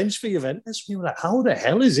on the bench for Juventus. We were like, how the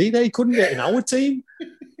hell is he there? He couldn't get in our team.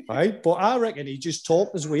 Right? But I reckon he just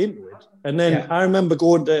talked his way into it. And then I remember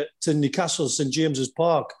going to Newcastle, St. James's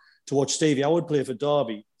Park to watch Stevie Howard play for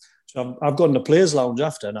Derby. So I've gone to the Players' Lounge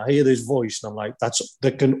after, and I hear this voice, and I'm like,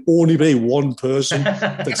 there can only be one person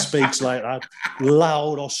that speaks like that.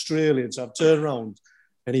 Loud Australian. So I've turned around,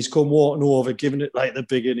 and he's come walking over, giving it the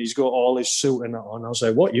big, and he's got all his suit and that on. I was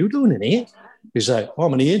like, what are you doing in here? He's like, oh,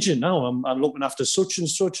 I'm an agent now. I'm looking after such and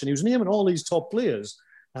such. And he was naming all these top players.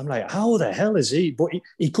 I'm like, how the hell is he? But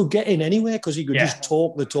he could get in anywhere because he could just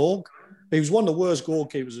talk the talk. He was one of the worst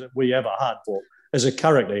goalkeepers that we ever had, but as a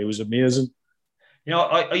character, he was amazing.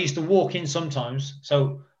 I used to walk in sometimes.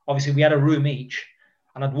 So obviously we had a room each,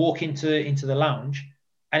 and I'd walk into the lounge,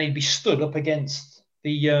 and he'd be stood up against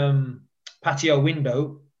the patio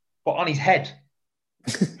window, but on his head.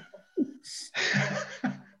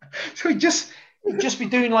 So he'd just be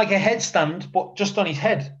doing a headstand, but just on his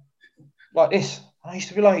head, like this. I used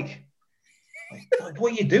to be like,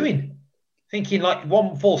 what are you doing? Thinking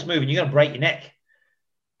one false move and you're going to break your neck.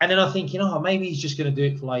 And then I'm thinking, maybe he's just going to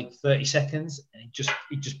do it for 30 seconds. And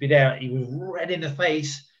he'd just be there. He was red in the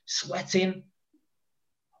face, sweating.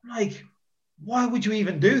 I'm like, why would you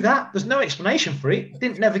even do that? There's no explanation for it. He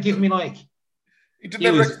didn't never give me He didn't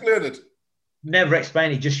never explain it. Never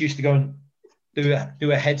explain it. He just used to go and do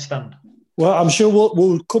a headstand. Well, I'm sure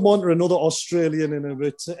we'll come on to another Australian in a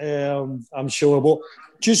bit, I'm sure. But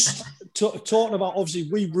just talking about, obviously,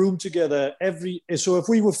 we room together so if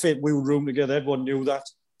we were fit, we would room together. Everyone knew that.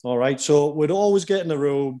 All right. So we'd always get in the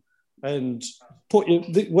room and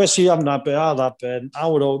Wesley having that bed, I'll that bed. I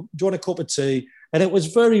would, do you want a cup of tea? And it was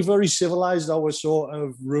very, very civilized, our sort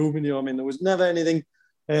of rooming, you know what I mean? There was never anything,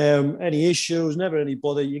 any issues, never any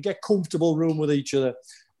bother. You get comfortable room with each other.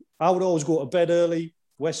 I would always go to bed early.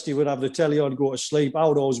 Westy would have the telly on, go to sleep. I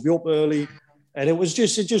would always be up early. And it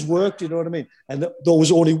just worked, you know what I mean? And there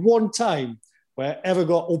was only one time where I ever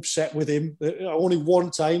got upset with him, only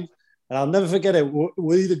one time. And I'll never forget it.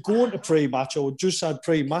 We're either going to pre-match or we just had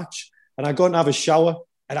pre-match. And I got to have a shower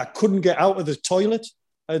and I couldn't get out of the toilet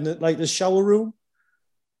and the shower room.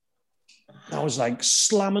 I was like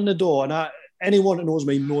slamming the door. And anyone that knows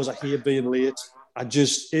me knows I hate being late.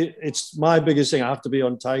 It's my biggest thing. I have to be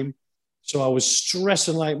on time. So I was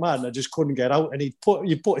stressing like mad and I just couldn't get out. And you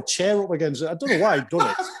put a chair up against it. I don't know why he'd done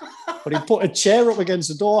it, but he put a chair up against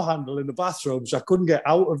the door handle in the bathroom. So I couldn't get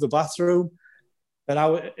out of the bathroom.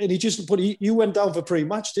 And he just you went down for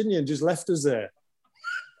pre-match, didn't you? And just left us there.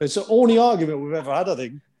 It's the only argument we've ever had, I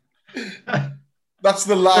think. That's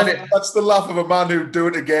the laugh. That's the laugh of a man who'd do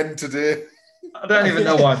it again today. I don't even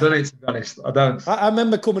know why I've done it, to be honest. I don't. I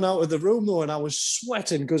remember coming out of the room, though, and I was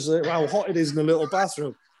sweating because how hot it is in the little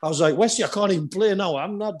bathroom. I was like, Wesley, I can't even play now.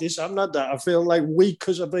 I'm not this, I'm not that. I feel like weak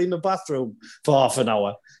because I've been in the bathroom for half an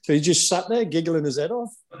hour. So he just sat there giggling his head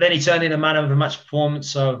off. But then he turned in a man of the match performance,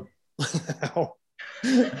 so...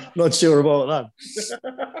 Not sure about that.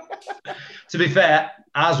 To be fair,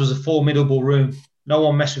 ours was a formidable room. No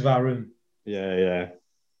one messed with our room. Yeah.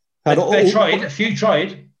 They tried. A few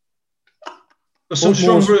tried. But some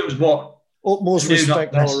strong rooms, but... Utmost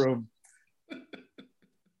respect our room.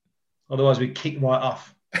 Otherwise, we'd kick right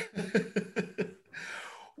off.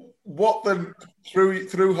 What then,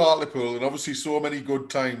 through Hartlepool, and obviously so many good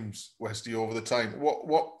times, Westy, over the time,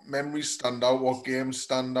 what memories stand out? What games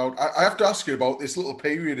stand out? I have to ask you about this little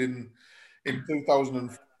period in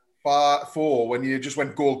 2004 when you just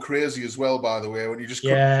went goal crazy as well, by the way, when you just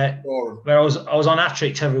where I was on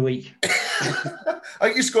hat-tricks every week. I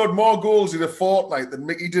think you scored more goals in a fortnight than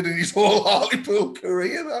Mickey did in his whole Hartlepool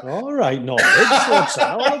career. All right, no, what's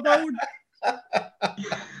that all about?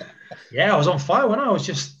 Yeah, I was on fire when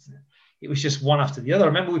it was just one after the other. I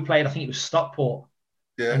remember we played, I think it was Stockport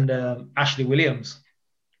and Ashley Williams.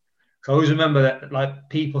 So I always remember that, like,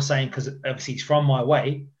 people saying, because obviously he's from my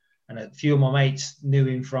way, and a few of my mates knew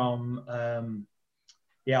him from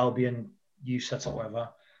the Albion youth set or whatever.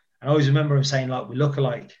 And I always remember him saying, like, we look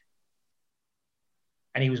alike.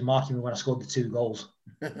 And he was marking me when I scored the 2 goals.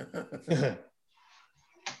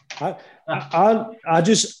 I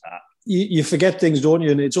just... You forget things, don't you?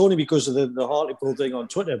 And it's only because of the Hartlepool thing on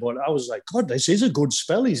Twitter. But I was like, God, this is a good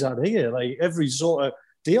spell he's had here. Like every sort of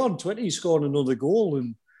day on Twitter, he's scoring another goal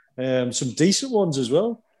and some decent ones as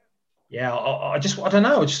well. Yeah, I don't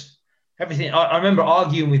know. Just everything. I remember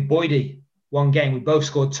arguing with Boydie one game. We both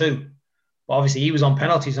scored 2. But obviously he was on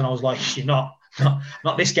penalties and I was like, you're not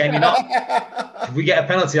this game, you're not. If we get a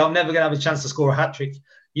penalty, I'm never going to have a chance to score a hat-trick.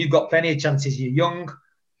 You've got plenty of chances. You're young.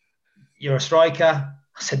 You're a striker.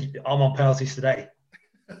 I said, I'm on penalties today.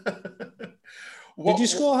 Did you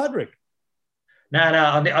score a hat-trick? No,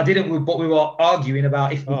 I didn't. But we were arguing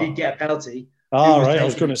about if we did get a penalty. Oh, right. I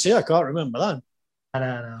was going to say, I can't remember that.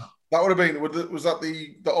 No. That would have been, was that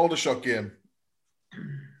the Aldershot game?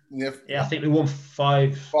 Yeah, I think we won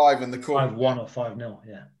 5 in the cup. 5-1 or 5-0,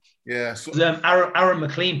 yeah. Yeah. So, Aaron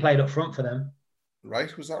McLean played up front for them.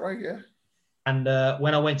 Right, was that right? Yeah. And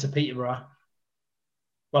when I went to Peterborough,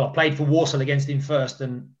 well, I played for Walsall against him first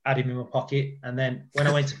and had him in my pocket. And then when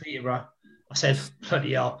I went to Peterborough, I said,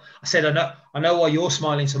 bloody hell. I said, I know why you're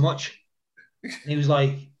smiling so much. And he was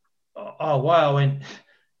like, oh, why? I went,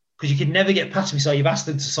 because you could never get past me, so you've asked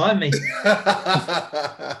them to sign me.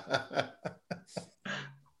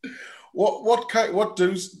 What are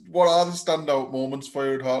the standout moments for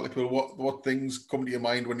you at Hartlepool? What things come to your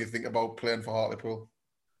mind when you think about playing for Hartlepool?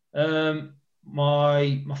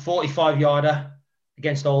 My 45-yarder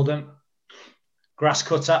against Oldham, grass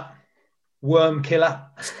cutter, worm killer.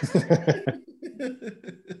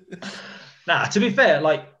 Nah, to be fair,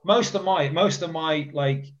 like most of my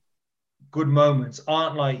like good moments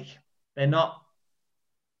aren't like, they're not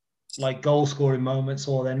like goal scoring moments,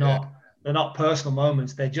 or they're not personal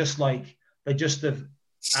moments. They're just of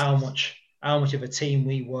how much of a team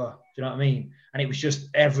we were. Do you know what I mean? And it was just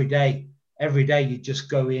every day you'd just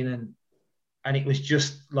go in and it was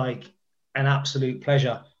just like an absolute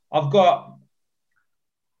pleasure. I've got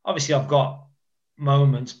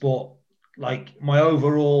moments, but like my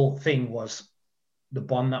overall thing was the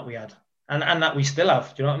bond that we had, and that we still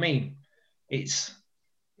have. Do you know what I mean? It's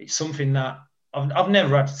something that I've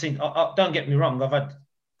never had to think. Don't get me wrong, I've had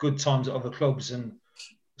good times at other clubs and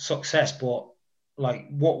success, but like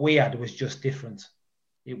what we had was just different.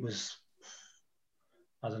 It was,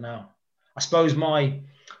 I don't know. I suppose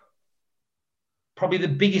probably the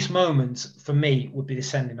biggest moment for me would be the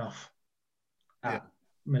sending off at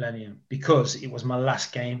Millennium, because it was my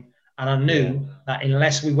last game, and I knew that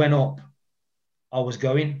unless we went up, I was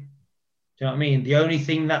going. Do you know what I mean? The only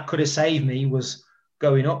thing that could have saved me was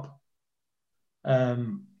going up. So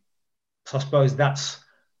I suppose that's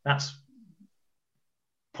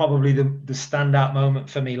probably the standout moment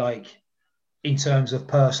for me, like in terms of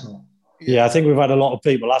personal. Yeah, I think we've had a lot of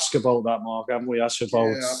people ask about that, Mark, haven't we? Ask about.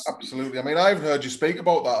 Yeah, absolutely. I mean, I've heard you speak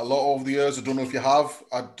about that a lot over the years. I don't know if you have.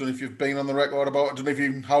 I don't know if you've been on the record about it. I don't know if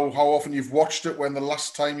you how often you've watched it. When the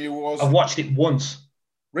last time you was? I've watched it once.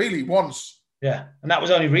 Really, once? Yeah, and that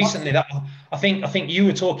was only recently. That I think you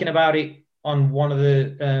were talking about it on one of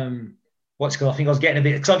the what's it called? I think I was getting a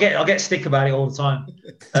bit, because I get stick about it all the time.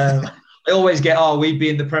 I always get, we'd be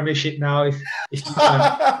in the Premiership now if you can.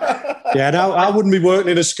 Yeah, no, I wouldn't be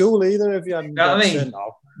working in a school either if you hadn't. You know what I mean?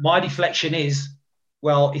 My deflection is,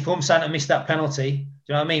 well, if Santa missed that penalty, do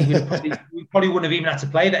you know what I mean? We probably wouldn't have even had to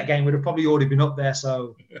play that game. We'd have probably already been up there.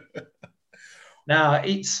 So now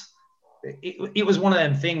it was one of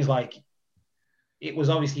them things. Like, it was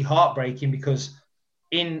obviously heartbreaking, because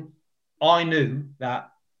I knew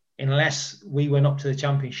that unless we went up to the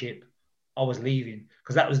Championship, I was leaving,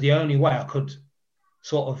 because that was the only way I could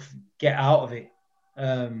sort of get out of it.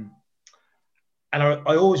 And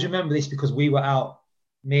I always remember this, because we were out,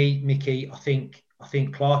 me, Mickey, I think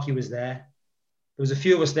Clarkey was there. There was a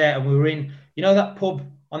few of us there, and we were in, that pub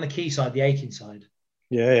on the quayside, the Aiken side?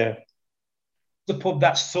 Yeah. The pub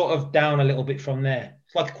that's sort of down a little bit from there.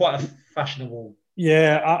 It's like quite a fashionable.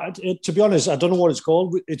 Yeah, to be honest, I don't know what it's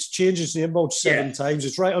called. It's changed its name about 7 times.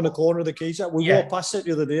 It's right on the corner of the quayside. We walked past it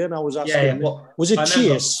the other day, and I was asking, was it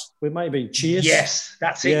Chase? It might have been Chase. Yes,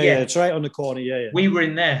 that's it. Yeah, it's right on the corner. Yeah. We were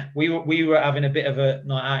in there. We were having a bit of a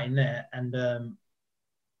night out in there, and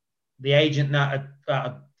the agent that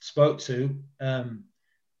I spoke to,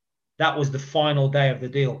 that was the final day of the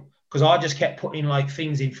deal, because I just kept putting like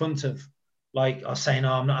things in front of, like, I was saying,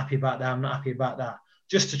 I'm not happy about that. I'm not happy about that,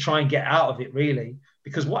 just to try and get out of it, really.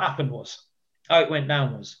 Because what happened was, how it went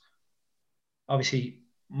down was, obviously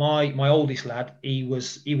my oldest lad, he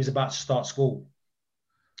was about to start school,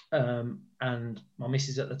 and my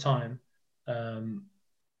missus at the time,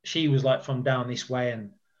 she was like from down this way,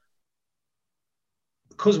 and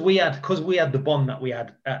because we had the bond that we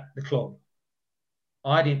had at the club,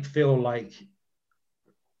 I didn't feel like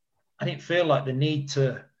the need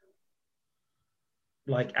to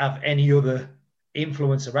like have any other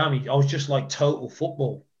influence around me. I was just like total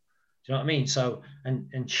football. Do you know what I mean? So,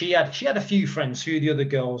 and she had a few friends, few of the other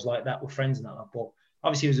girls like that were friends and that, but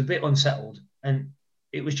obviously it was a bit unsettled. And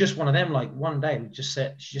it was just one of them, like one day she just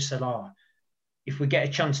said, if we get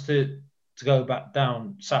a chance to go back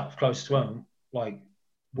down south close to home, like,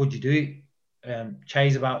 would you do it?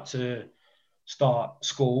 Che's about to start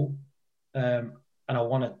school, and I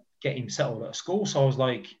want to get him settled at a school. So I was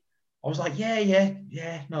like,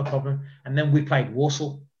 yeah, no problem. And then we played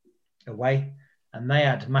Walsall away, and they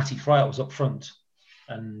had Matty Fryatt was up front,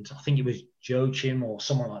 and I think it was Joe Chim or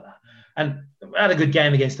someone like that. And I had a good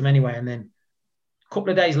game against them anyway. And then a couple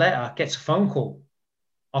of days later, gets a phone call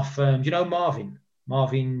off, Marvin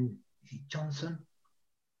Johnson?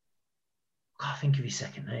 I can't think of his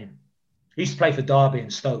second name. He used to play for Derby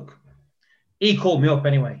and Stoke. He called me up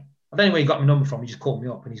anyway. I don't know where he got my number from. He just called me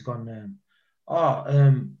up, and he's gone,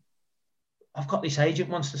 I've got this agent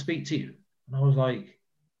wants to speak to you. And I was like,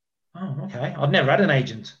 oh, okay. I'd never had an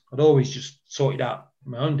agent. I'd always just sorted out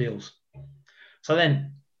my own deals. So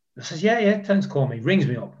then I says, yeah, tell him to call me. Rings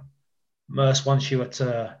me up. Merce wants you at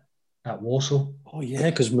Walsall. Oh,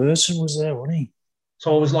 yeah, because Merson was there, wasn't he?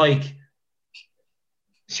 So I was like,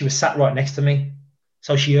 she was sat right next to me.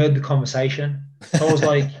 So she heard the conversation. So I was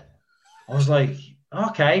like,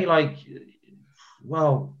 okay, like,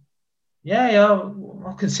 well, yeah,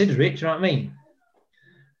 I'll consider it. Do you know what I mean?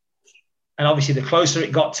 And obviously, the closer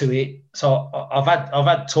it got to it, so I've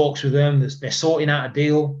had talks with them. They're sorting out a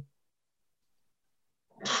deal.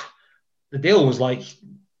 The deal was like,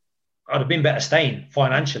 I'd have been better staying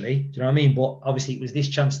financially. Do you know what I mean? But obviously, it was this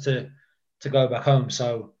chance to go back home.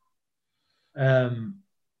 So, I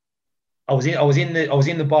was in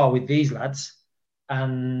the bar with these lads,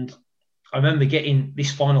 and I remember getting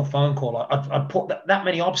this final phone call. I'd put that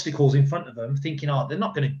many obstacles in front of them, thinking, they're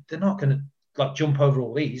not gonna like jump over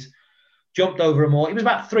all these. jumped over them all. It was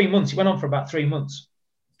about 3 months. It went on for about 3 months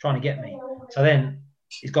trying to get me. So then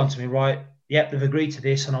he's gone to me, right, yep, they've agreed to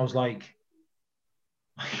this. And I was like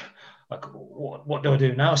what do I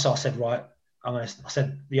do now? So I said, right, I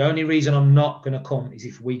said, the only reason I'm not going to come is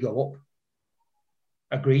if we go up.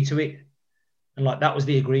 Agree to it. And like, that was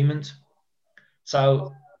the agreement.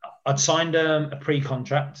 So I'd signed a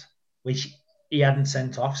pre-contract, which he hadn't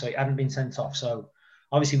sent off. So it hadn't been sent off. So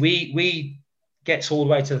obviously we gets all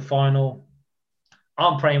the way to the final.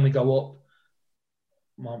 I'm praying we go up.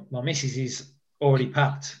 My missus is already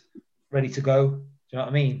packed, ready to go. Do you know what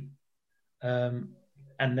I mean?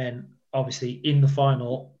 And then obviously in the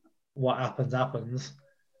final, what happens.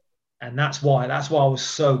 And that's why I was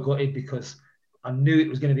so gutted, because I knew it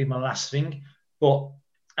was going to be my last thing. But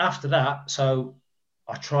after that, so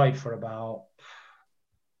I tried for about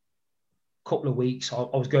a couple of weeks. I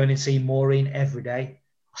was going and seeing Maureen every day.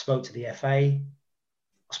 I spoke to the FA.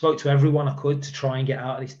 I spoke to everyone I could to try and get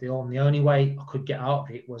out of this deal. And the only way I could get out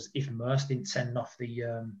of it was if Merce didn't send off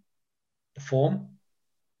the form.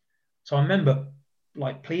 So I remember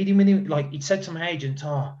like pleading with him. Like, he'd said to my agent,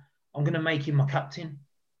 I'm going to make him my captain.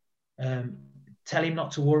 Tell him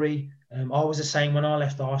not to worry. I was the same when I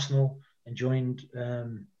left Arsenal and joined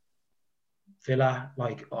Villa.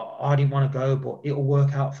 Like, I didn't want to go, but it'll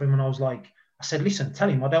work out for him. And I said, listen, tell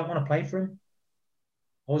him I don't want to play for him.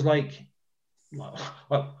 I was like,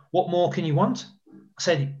 what more can you want? I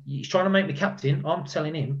said, he's trying to make me captain. I'm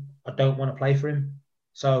telling him I don't want to play for him.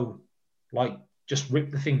 So, like, just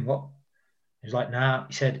rip the thing up. He's like, nah.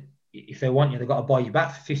 He said, if they want you, they've got to buy you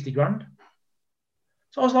back for 50 grand.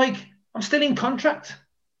 So I was like, I'm still in contract.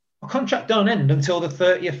 My contract don't end until the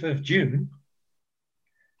 30th of June.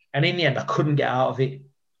 And in the end, I couldn't get out of it.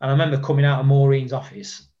 And I remember coming out of Maureen's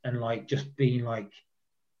office and like just being like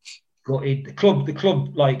gutted. The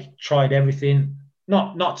club like tried everything.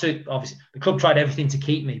 Not to, obviously, the club tried everything to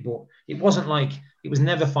keep me, but it wasn't like, it was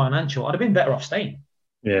never financial. I'd have been better off staying.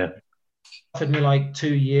 Yeah. Offered me like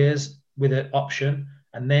 2 years with an option.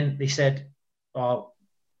 And then they said,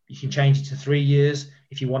 you can change it to 3 years.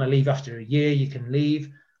 If you want to leave after a year, you can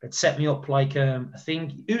leave. It set me up like a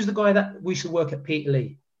thing. Who's the guy that we used to work at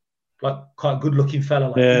Peterlee? Like quite a good-looking fella.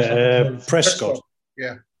 Like Prescott.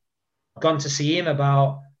 Yeah. I've gone to see him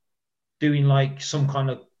about doing like some kind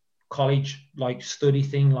of college like study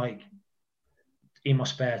thing, like in my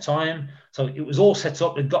spare time. So it was all set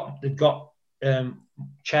up. They'd got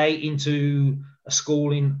Che into a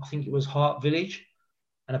school in, I think it was Hart Village.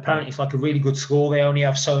 And apparently it's like a really good school. They only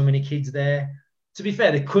have so many kids there. To be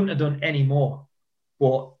fair, they couldn't have done any more.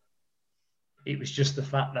 But it was just the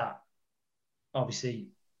fact that obviously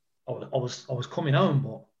I was coming home,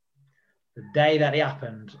 but the day that it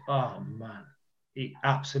happened, oh man, it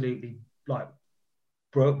absolutely like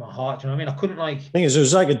broke my heart. Do you know what I mean? I couldn't like. The thing is, it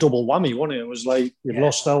was like a double whammy, wasn't it? It was like you've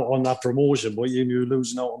lost out on that promotion, but you knew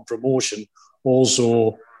losing out on promotion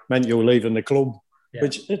also meant you were leaving the club. Yeah.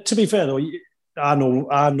 Which, to be fair though, I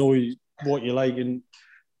know what you like, and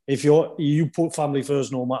if you put family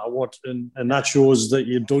first no matter what, and that shows that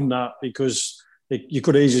you've done that, because you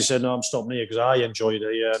could easily say, no, I'm stopping here because I enjoyed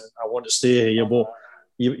it here and I want to stay here, but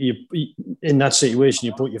you in that situation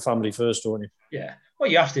you put your family first, don't you? Yeah,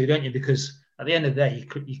 well, you have to, don't you? Because at the end of the day,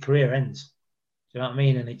 your career ends. Do you know what I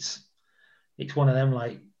mean? And it's one of them.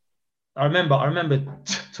 Like, I remember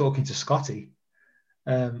talking to Scotty.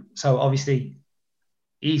 So obviously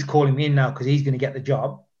he's calling me in now because he's going to get the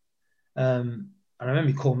job. And I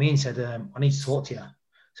remember he called me and said, I need to talk to you.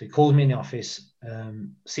 So he calls me in the office,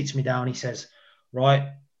 sits me down. He says,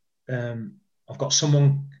 right, I've got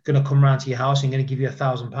someone going to come round to your house and going to give you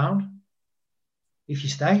 £1,000 if you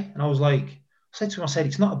stay. And I was like, I said to him,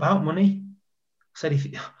 it's not about money. I said, if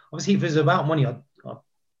it was about money, I'd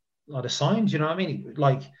have signed. You know what I mean?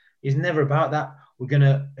 Like, it's never about that. We're going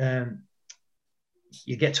to,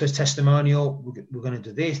 you get to a testimonial, we're going to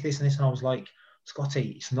do this, and this. And I was like,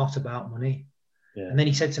 Scotty, it's not about money. Yeah. And then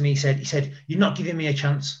he said to me, he said, you're not giving me a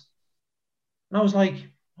chance. And I was like,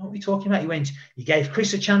 what are we talking about? He went, you gave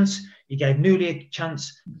Chris a chance, you gave Newley a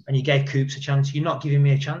chance, and you gave Coops a chance. You're not giving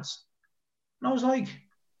me a chance. And I was like,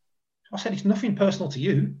 I said, it's nothing personal to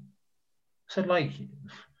you. I said, like,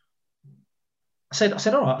 I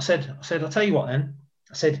said, all right. I said, I'll tell you what then.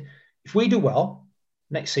 I said, if we do well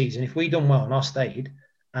next season, if we done well and I stayed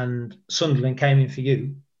and Sunderland came in for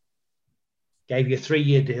you, gave you a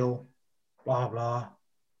 3-year deal, blah, blah.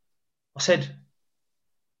 I said,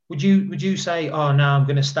 would you say, oh, no, I'm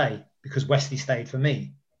going to stay because Wesley stayed for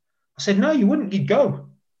me? I said, no, you wouldn't. You'd go.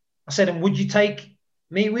 I said, and would you take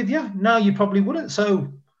me with you? No, you probably wouldn't.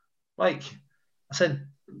 So, like, I said,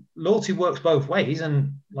 loyalty works both ways.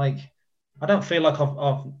 And, like, I don't feel like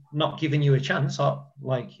I've not given you a chance.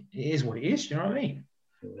 Like it is what it is. Do you know what I mean?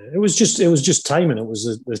 It was just timing. It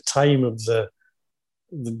was the time of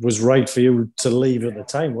was right for you to leave at the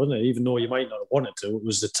time, wasn't it? Even though you might not have wanted to, it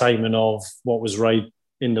was the timing of what was right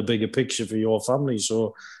in the bigger picture for your family.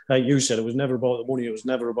 So, like you said, it was never about the money. It was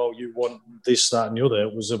never about you wanting this, that, and the other.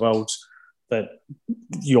 It was about that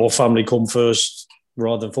your family come first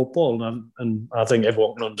rather than football, and I think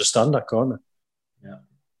everyone can understand that, can't they? Yeah.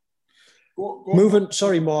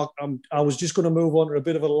 Sorry, Mark. I was just going to move on to a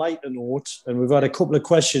bit of a lighter note, and we've had a couple of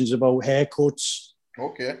questions about haircuts.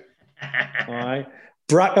 Okay. All right.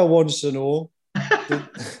 Bracker wants to know,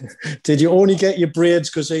 did you only get your braids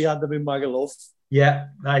because he had them in Magaluf? Yeah,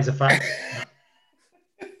 that is a fact.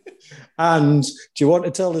 And do you want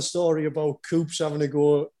to tell the story about Coops having to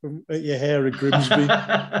go at your hair at Grimsby?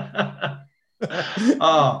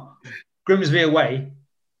 Grimsby away.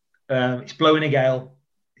 It's blowing a gale.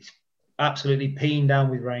 It's absolutely peeing down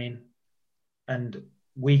with rain. And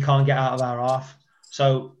we can't get out of our half.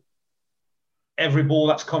 So every ball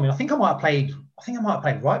that's coming, I think I might have played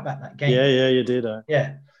right back that game. Yeah, you did.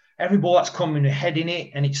 Yeah. Every ball that's coming, heading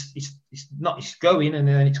it, and it's going, and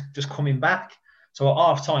then it's just coming back. So at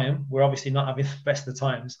half time, we're obviously not having the best of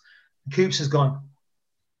times. Coops has gone,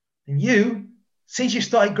 and you, since you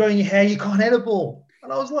started growing your hair, you can't head a ball.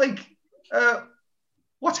 And I was like,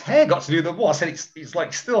 what's hair got to do with the ball? I said, it's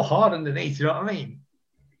like still hard underneath, you know what I mean?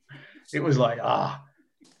 It was like,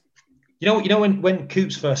 You know when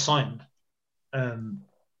Coops first signed,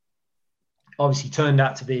 obviously turned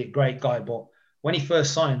out to be a great guy, but when he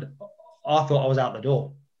first signed, I thought I was out the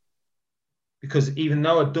door. Because even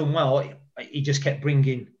though I'd done well, he just kept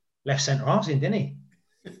bringing left centre halves in, didn't he?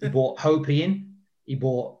 He brought Hopey in, he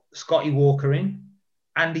brought Scotty Walker in,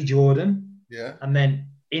 Andy Jordan. Yeah. And then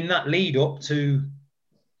in that lead up to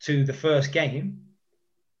the first game,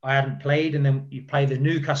 I hadn't played, and then you play the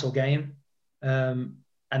Newcastle game. And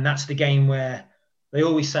that's the game where they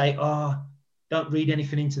always say, don't read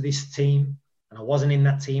anything into this team. And I wasn't in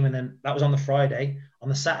that team. And then that was on the Friday. On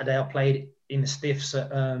the Saturday, I played in the Stiffs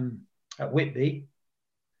at Whitby.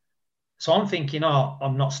 So I'm thinking,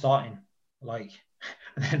 I'm not starting. And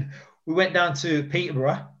then we went down to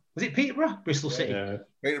Peterborough. Was it Peterborough? Bristol City? Yeah.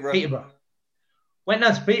 Peterborough. Went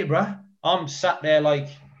down to Peterborough. I'm sat there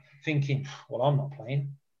thinking, well, I'm not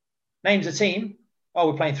playing. Names a team.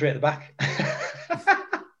 We're playing 3 at the back.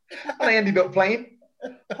 And I ended up playing.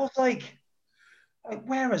 I was like,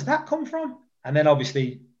 where has that come from? And then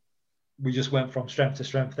obviously we just went from strength to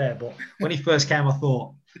strength there. But when he first came, I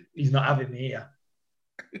thought, he's not having me here.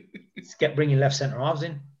 Let's get bringing left centre halves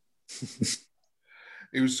in.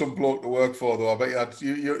 He was some bloke to work for, though. I bet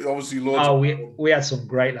you obviously loads. We had some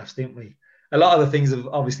great laughs, didn't we? A lot of the things have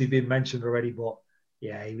obviously been mentioned already, but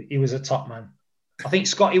yeah, he was a top man. I think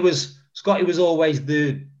Scotty was always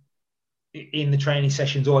in the training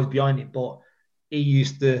sessions, always behind it, but he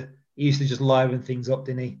used to just liven things up,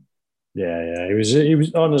 didn't he? Yeah. He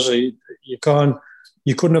was honestly, you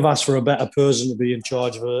couldn't have asked for a better person to be in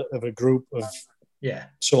charge of a group of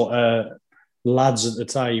sort of lads at the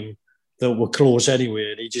time that were close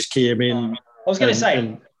anyway, and he just came in. I was going to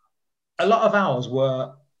say, a lot of ours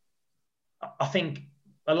were, I think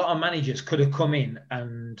a lot of managers could have come in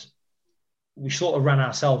and we sort of ran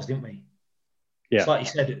ourselves, didn't we? Yeah. It's like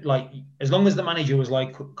you said, as long as the manager was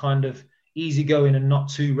kind of easygoing and not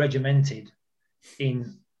too regimented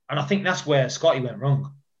and I think that's where Scotty went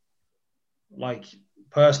wrong.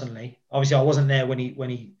 Personally, obviously I wasn't there when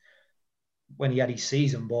he had his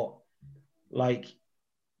season, but I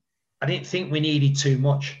didn't think we needed too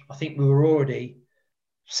much. I think we were already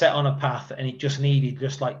set on a path and it just needed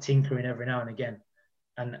tinkering every now and again.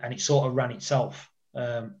 And it sort of ran itself.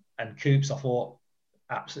 And Coops, I thought,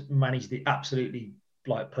 managed it absolutely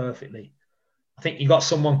perfectly. I think you got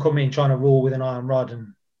someone coming in trying to rule with an iron rod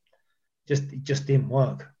and it just didn't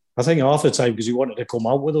work. I think half the time because he wanted to come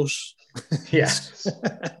out with us. Yes.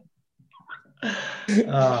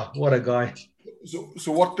 What a guy.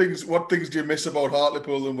 So what things do you miss about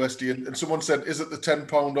Hartlepool and Westy? And someone said, is it the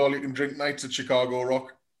 £10 all you can drink nights at Chicago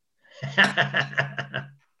Rock?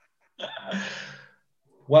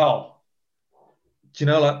 Well, do you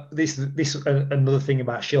know, this another thing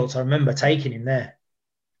about Schultz? I remember taking him there,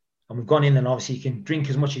 and we've gone in, and obviously you can drink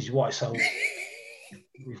as much as you want. So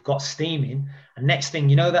we've got steaming, and next thing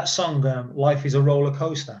you know, that song "Life Is a Roller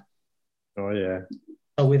Coaster." Oh yeah.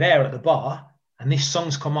 So we're there at the bar. And this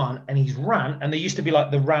song's come on, and he's ran. And there used to be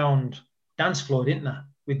the round dance floor, didn't there?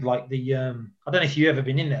 With the I don't know if you've ever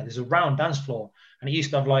been in there. There's a round dance floor, and it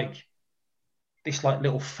used to have this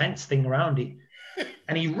little fence thing around it.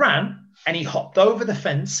 And he ran, and he hopped over the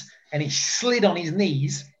fence, and he slid on his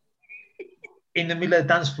knees, in the middle of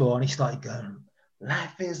the dance floor, and he started going,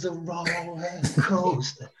 "Life is a roller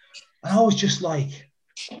coaster," and I was just like,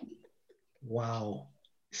 "Wow,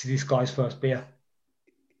 this is this guy's first beer."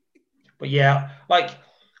 But yeah, like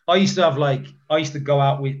I used to go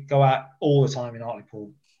out all the time in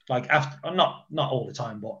Hartlepool. Like after not all the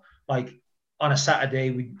time, but like on a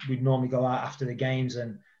Saturday we'd normally go out after the games,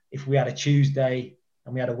 and if we had a Tuesday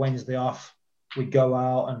and we had a Wednesday off, we'd go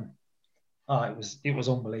out, and it was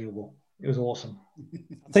unbelievable. It was awesome.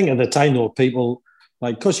 I think at the time though, people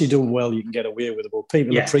like, because you're doing well, you can get away with it, but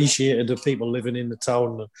people appreciated the people living in the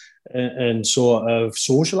town and sort of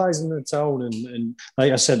socialising in the town. And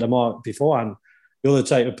like I said to Mark beforehand, you're the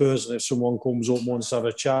type of person, if someone comes up and wants to have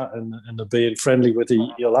a chat and they're being friendly with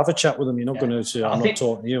you, you'll have a chat with them. You're not going to say, I'm not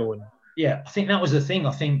talking to you. And I think that was the thing.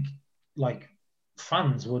 I think like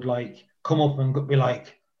fans would like come up and be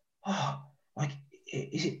like, "Oh, like,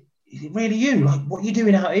 is it really you? Like, what are you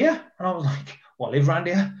doing out here?" And I was like, "Well, I live around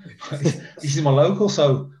here. This is my local,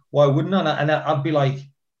 so why wouldn't I?" And I'd be like,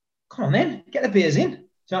 "Come on then, get the beers in." Do you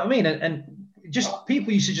know what I mean? And just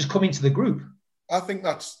people used to just come into the group. I think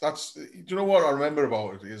that's. Do you know what I remember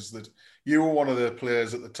about it is that you were one of the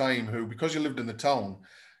players at the time who, because you lived in the town,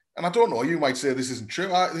 and I don't know, you might say this isn't true.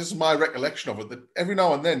 This is my recollection of it, that every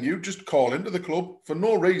now and then you just call into the club for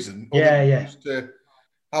no reason. Just to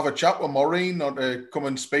have a chat with Maureen or to come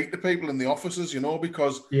and speak to people in the offices,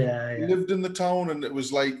 because you lived in the town, and it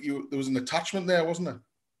was like there was an attachment there, wasn't there?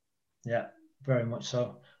 Yeah, very much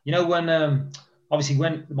so. When obviously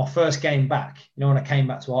when my first game back, when I came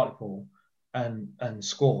back to Hartlepool and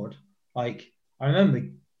scored, like I remember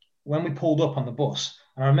when we pulled up on the bus,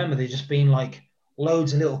 and I remember there just being like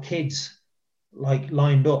loads of little kids like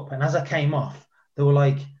lined up, and as I came off, they were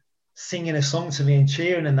like singing a song to me and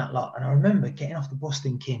cheering and that lot. And I remember getting off the bus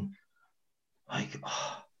thinking, like,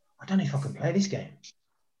 I don't know if I can play this game.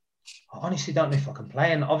 I honestly don't know if I can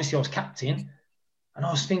play. And obviously I was captain, and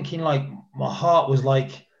I was thinking like my heart was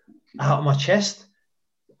like out of my chest,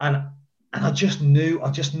 and I just knew I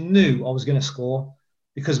was going to score,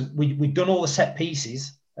 because we'd done all the set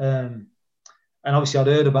pieces, and obviously I'd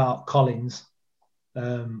heard about Collins.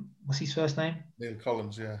 What's his first name? Neil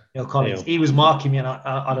Collins, yeah. Neil Collins. He was marking me, and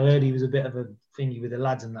I'd heard he was a bit of a thingy with the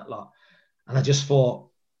lads and that lot. And I just thought,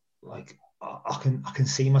 like, I can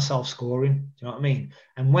see myself scoring. Do you know what I mean?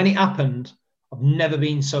 And when it happened, I've never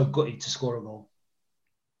been so gutted to score a goal.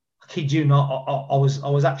 I kid you not.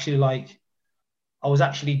 I was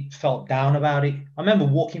actually felt down about it. I remember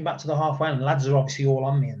walking back to the halfway, and the lads are obviously all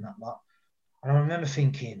on me and that lot. And I remember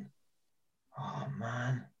thinking, oh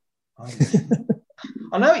man.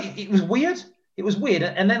 I know it was weird. It was weird.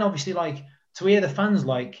 And then obviously, like, to hear the fans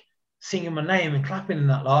like singing my name and clapping and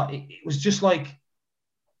that lot, it was just like,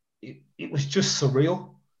 it was just surreal.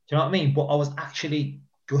 Do you know what I mean? But I was actually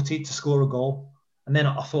gutted to score a goal. And then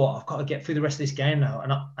I thought, I've got to get through the rest of this game now.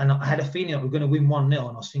 And I had a feeling that we're going to win 1-0. And I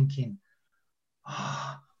was thinking,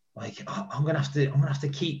 I'm gonna have to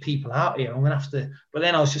keep people out here. I'm gonna have to. But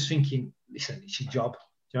then I was just thinking, listen, it's your job. Do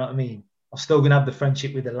you know what I mean? I'm still gonna have the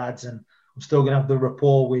friendship with the lads, and I'm still gonna have the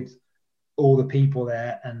rapport with all the people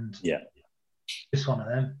there. And just one of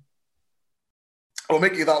them. Well,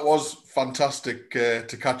 Mickey, that was fantastic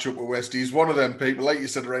to catch up with Westy. He's one of them people, like you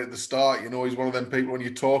said right at the start. He's one of them people when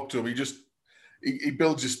you talk to him, he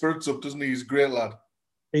builds your spirits up, doesn't he? He's a great lad.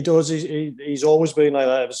 He does. He's always been like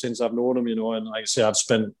that ever since I've known him, and like I say, I've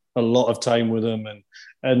spent a lot of time with him,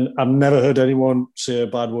 and I've never heard anyone say a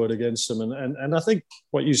bad word against him. And I think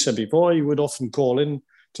what you said before, he would often call in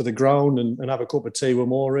to the ground and have a cup of tea with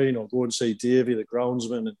Maureen, or go and see Davey, the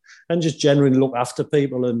groundsman, and just generally look after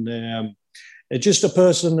people. And it's just a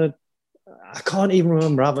person that I can't even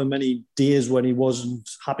remember having many days when he wasn't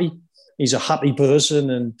happy. He's a happy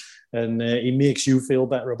person, and he makes you feel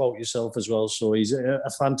better about yourself as well. So he's a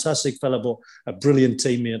fantastic fella, but a brilliant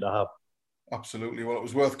teammate to have. Absolutely. Well, it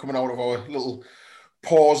was worth coming out of our little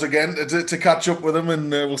pause again to catch up with him,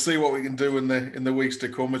 and we'll see what we can do in the weeks to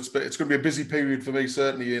come. It's going to be a busy period for me,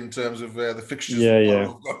 certainly, in terms of the fixtures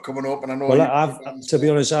we've got coming up. And I know. Well, to be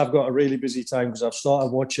honest, I've got a really busy time because I've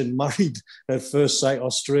started watching Married at First Sight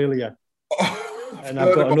Australia, and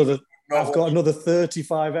I've got another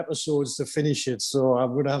 35 episodes to finish it, so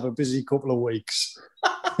I'm going to have a busy couple of weeks.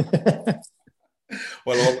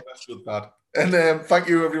 Well, all the best with that. And thank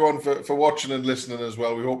you, everyone, for watching and listening as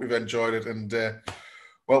well. We hope you've enjoyed it. And,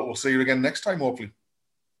 we'll see you again next time, hopefully.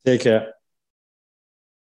 Take care.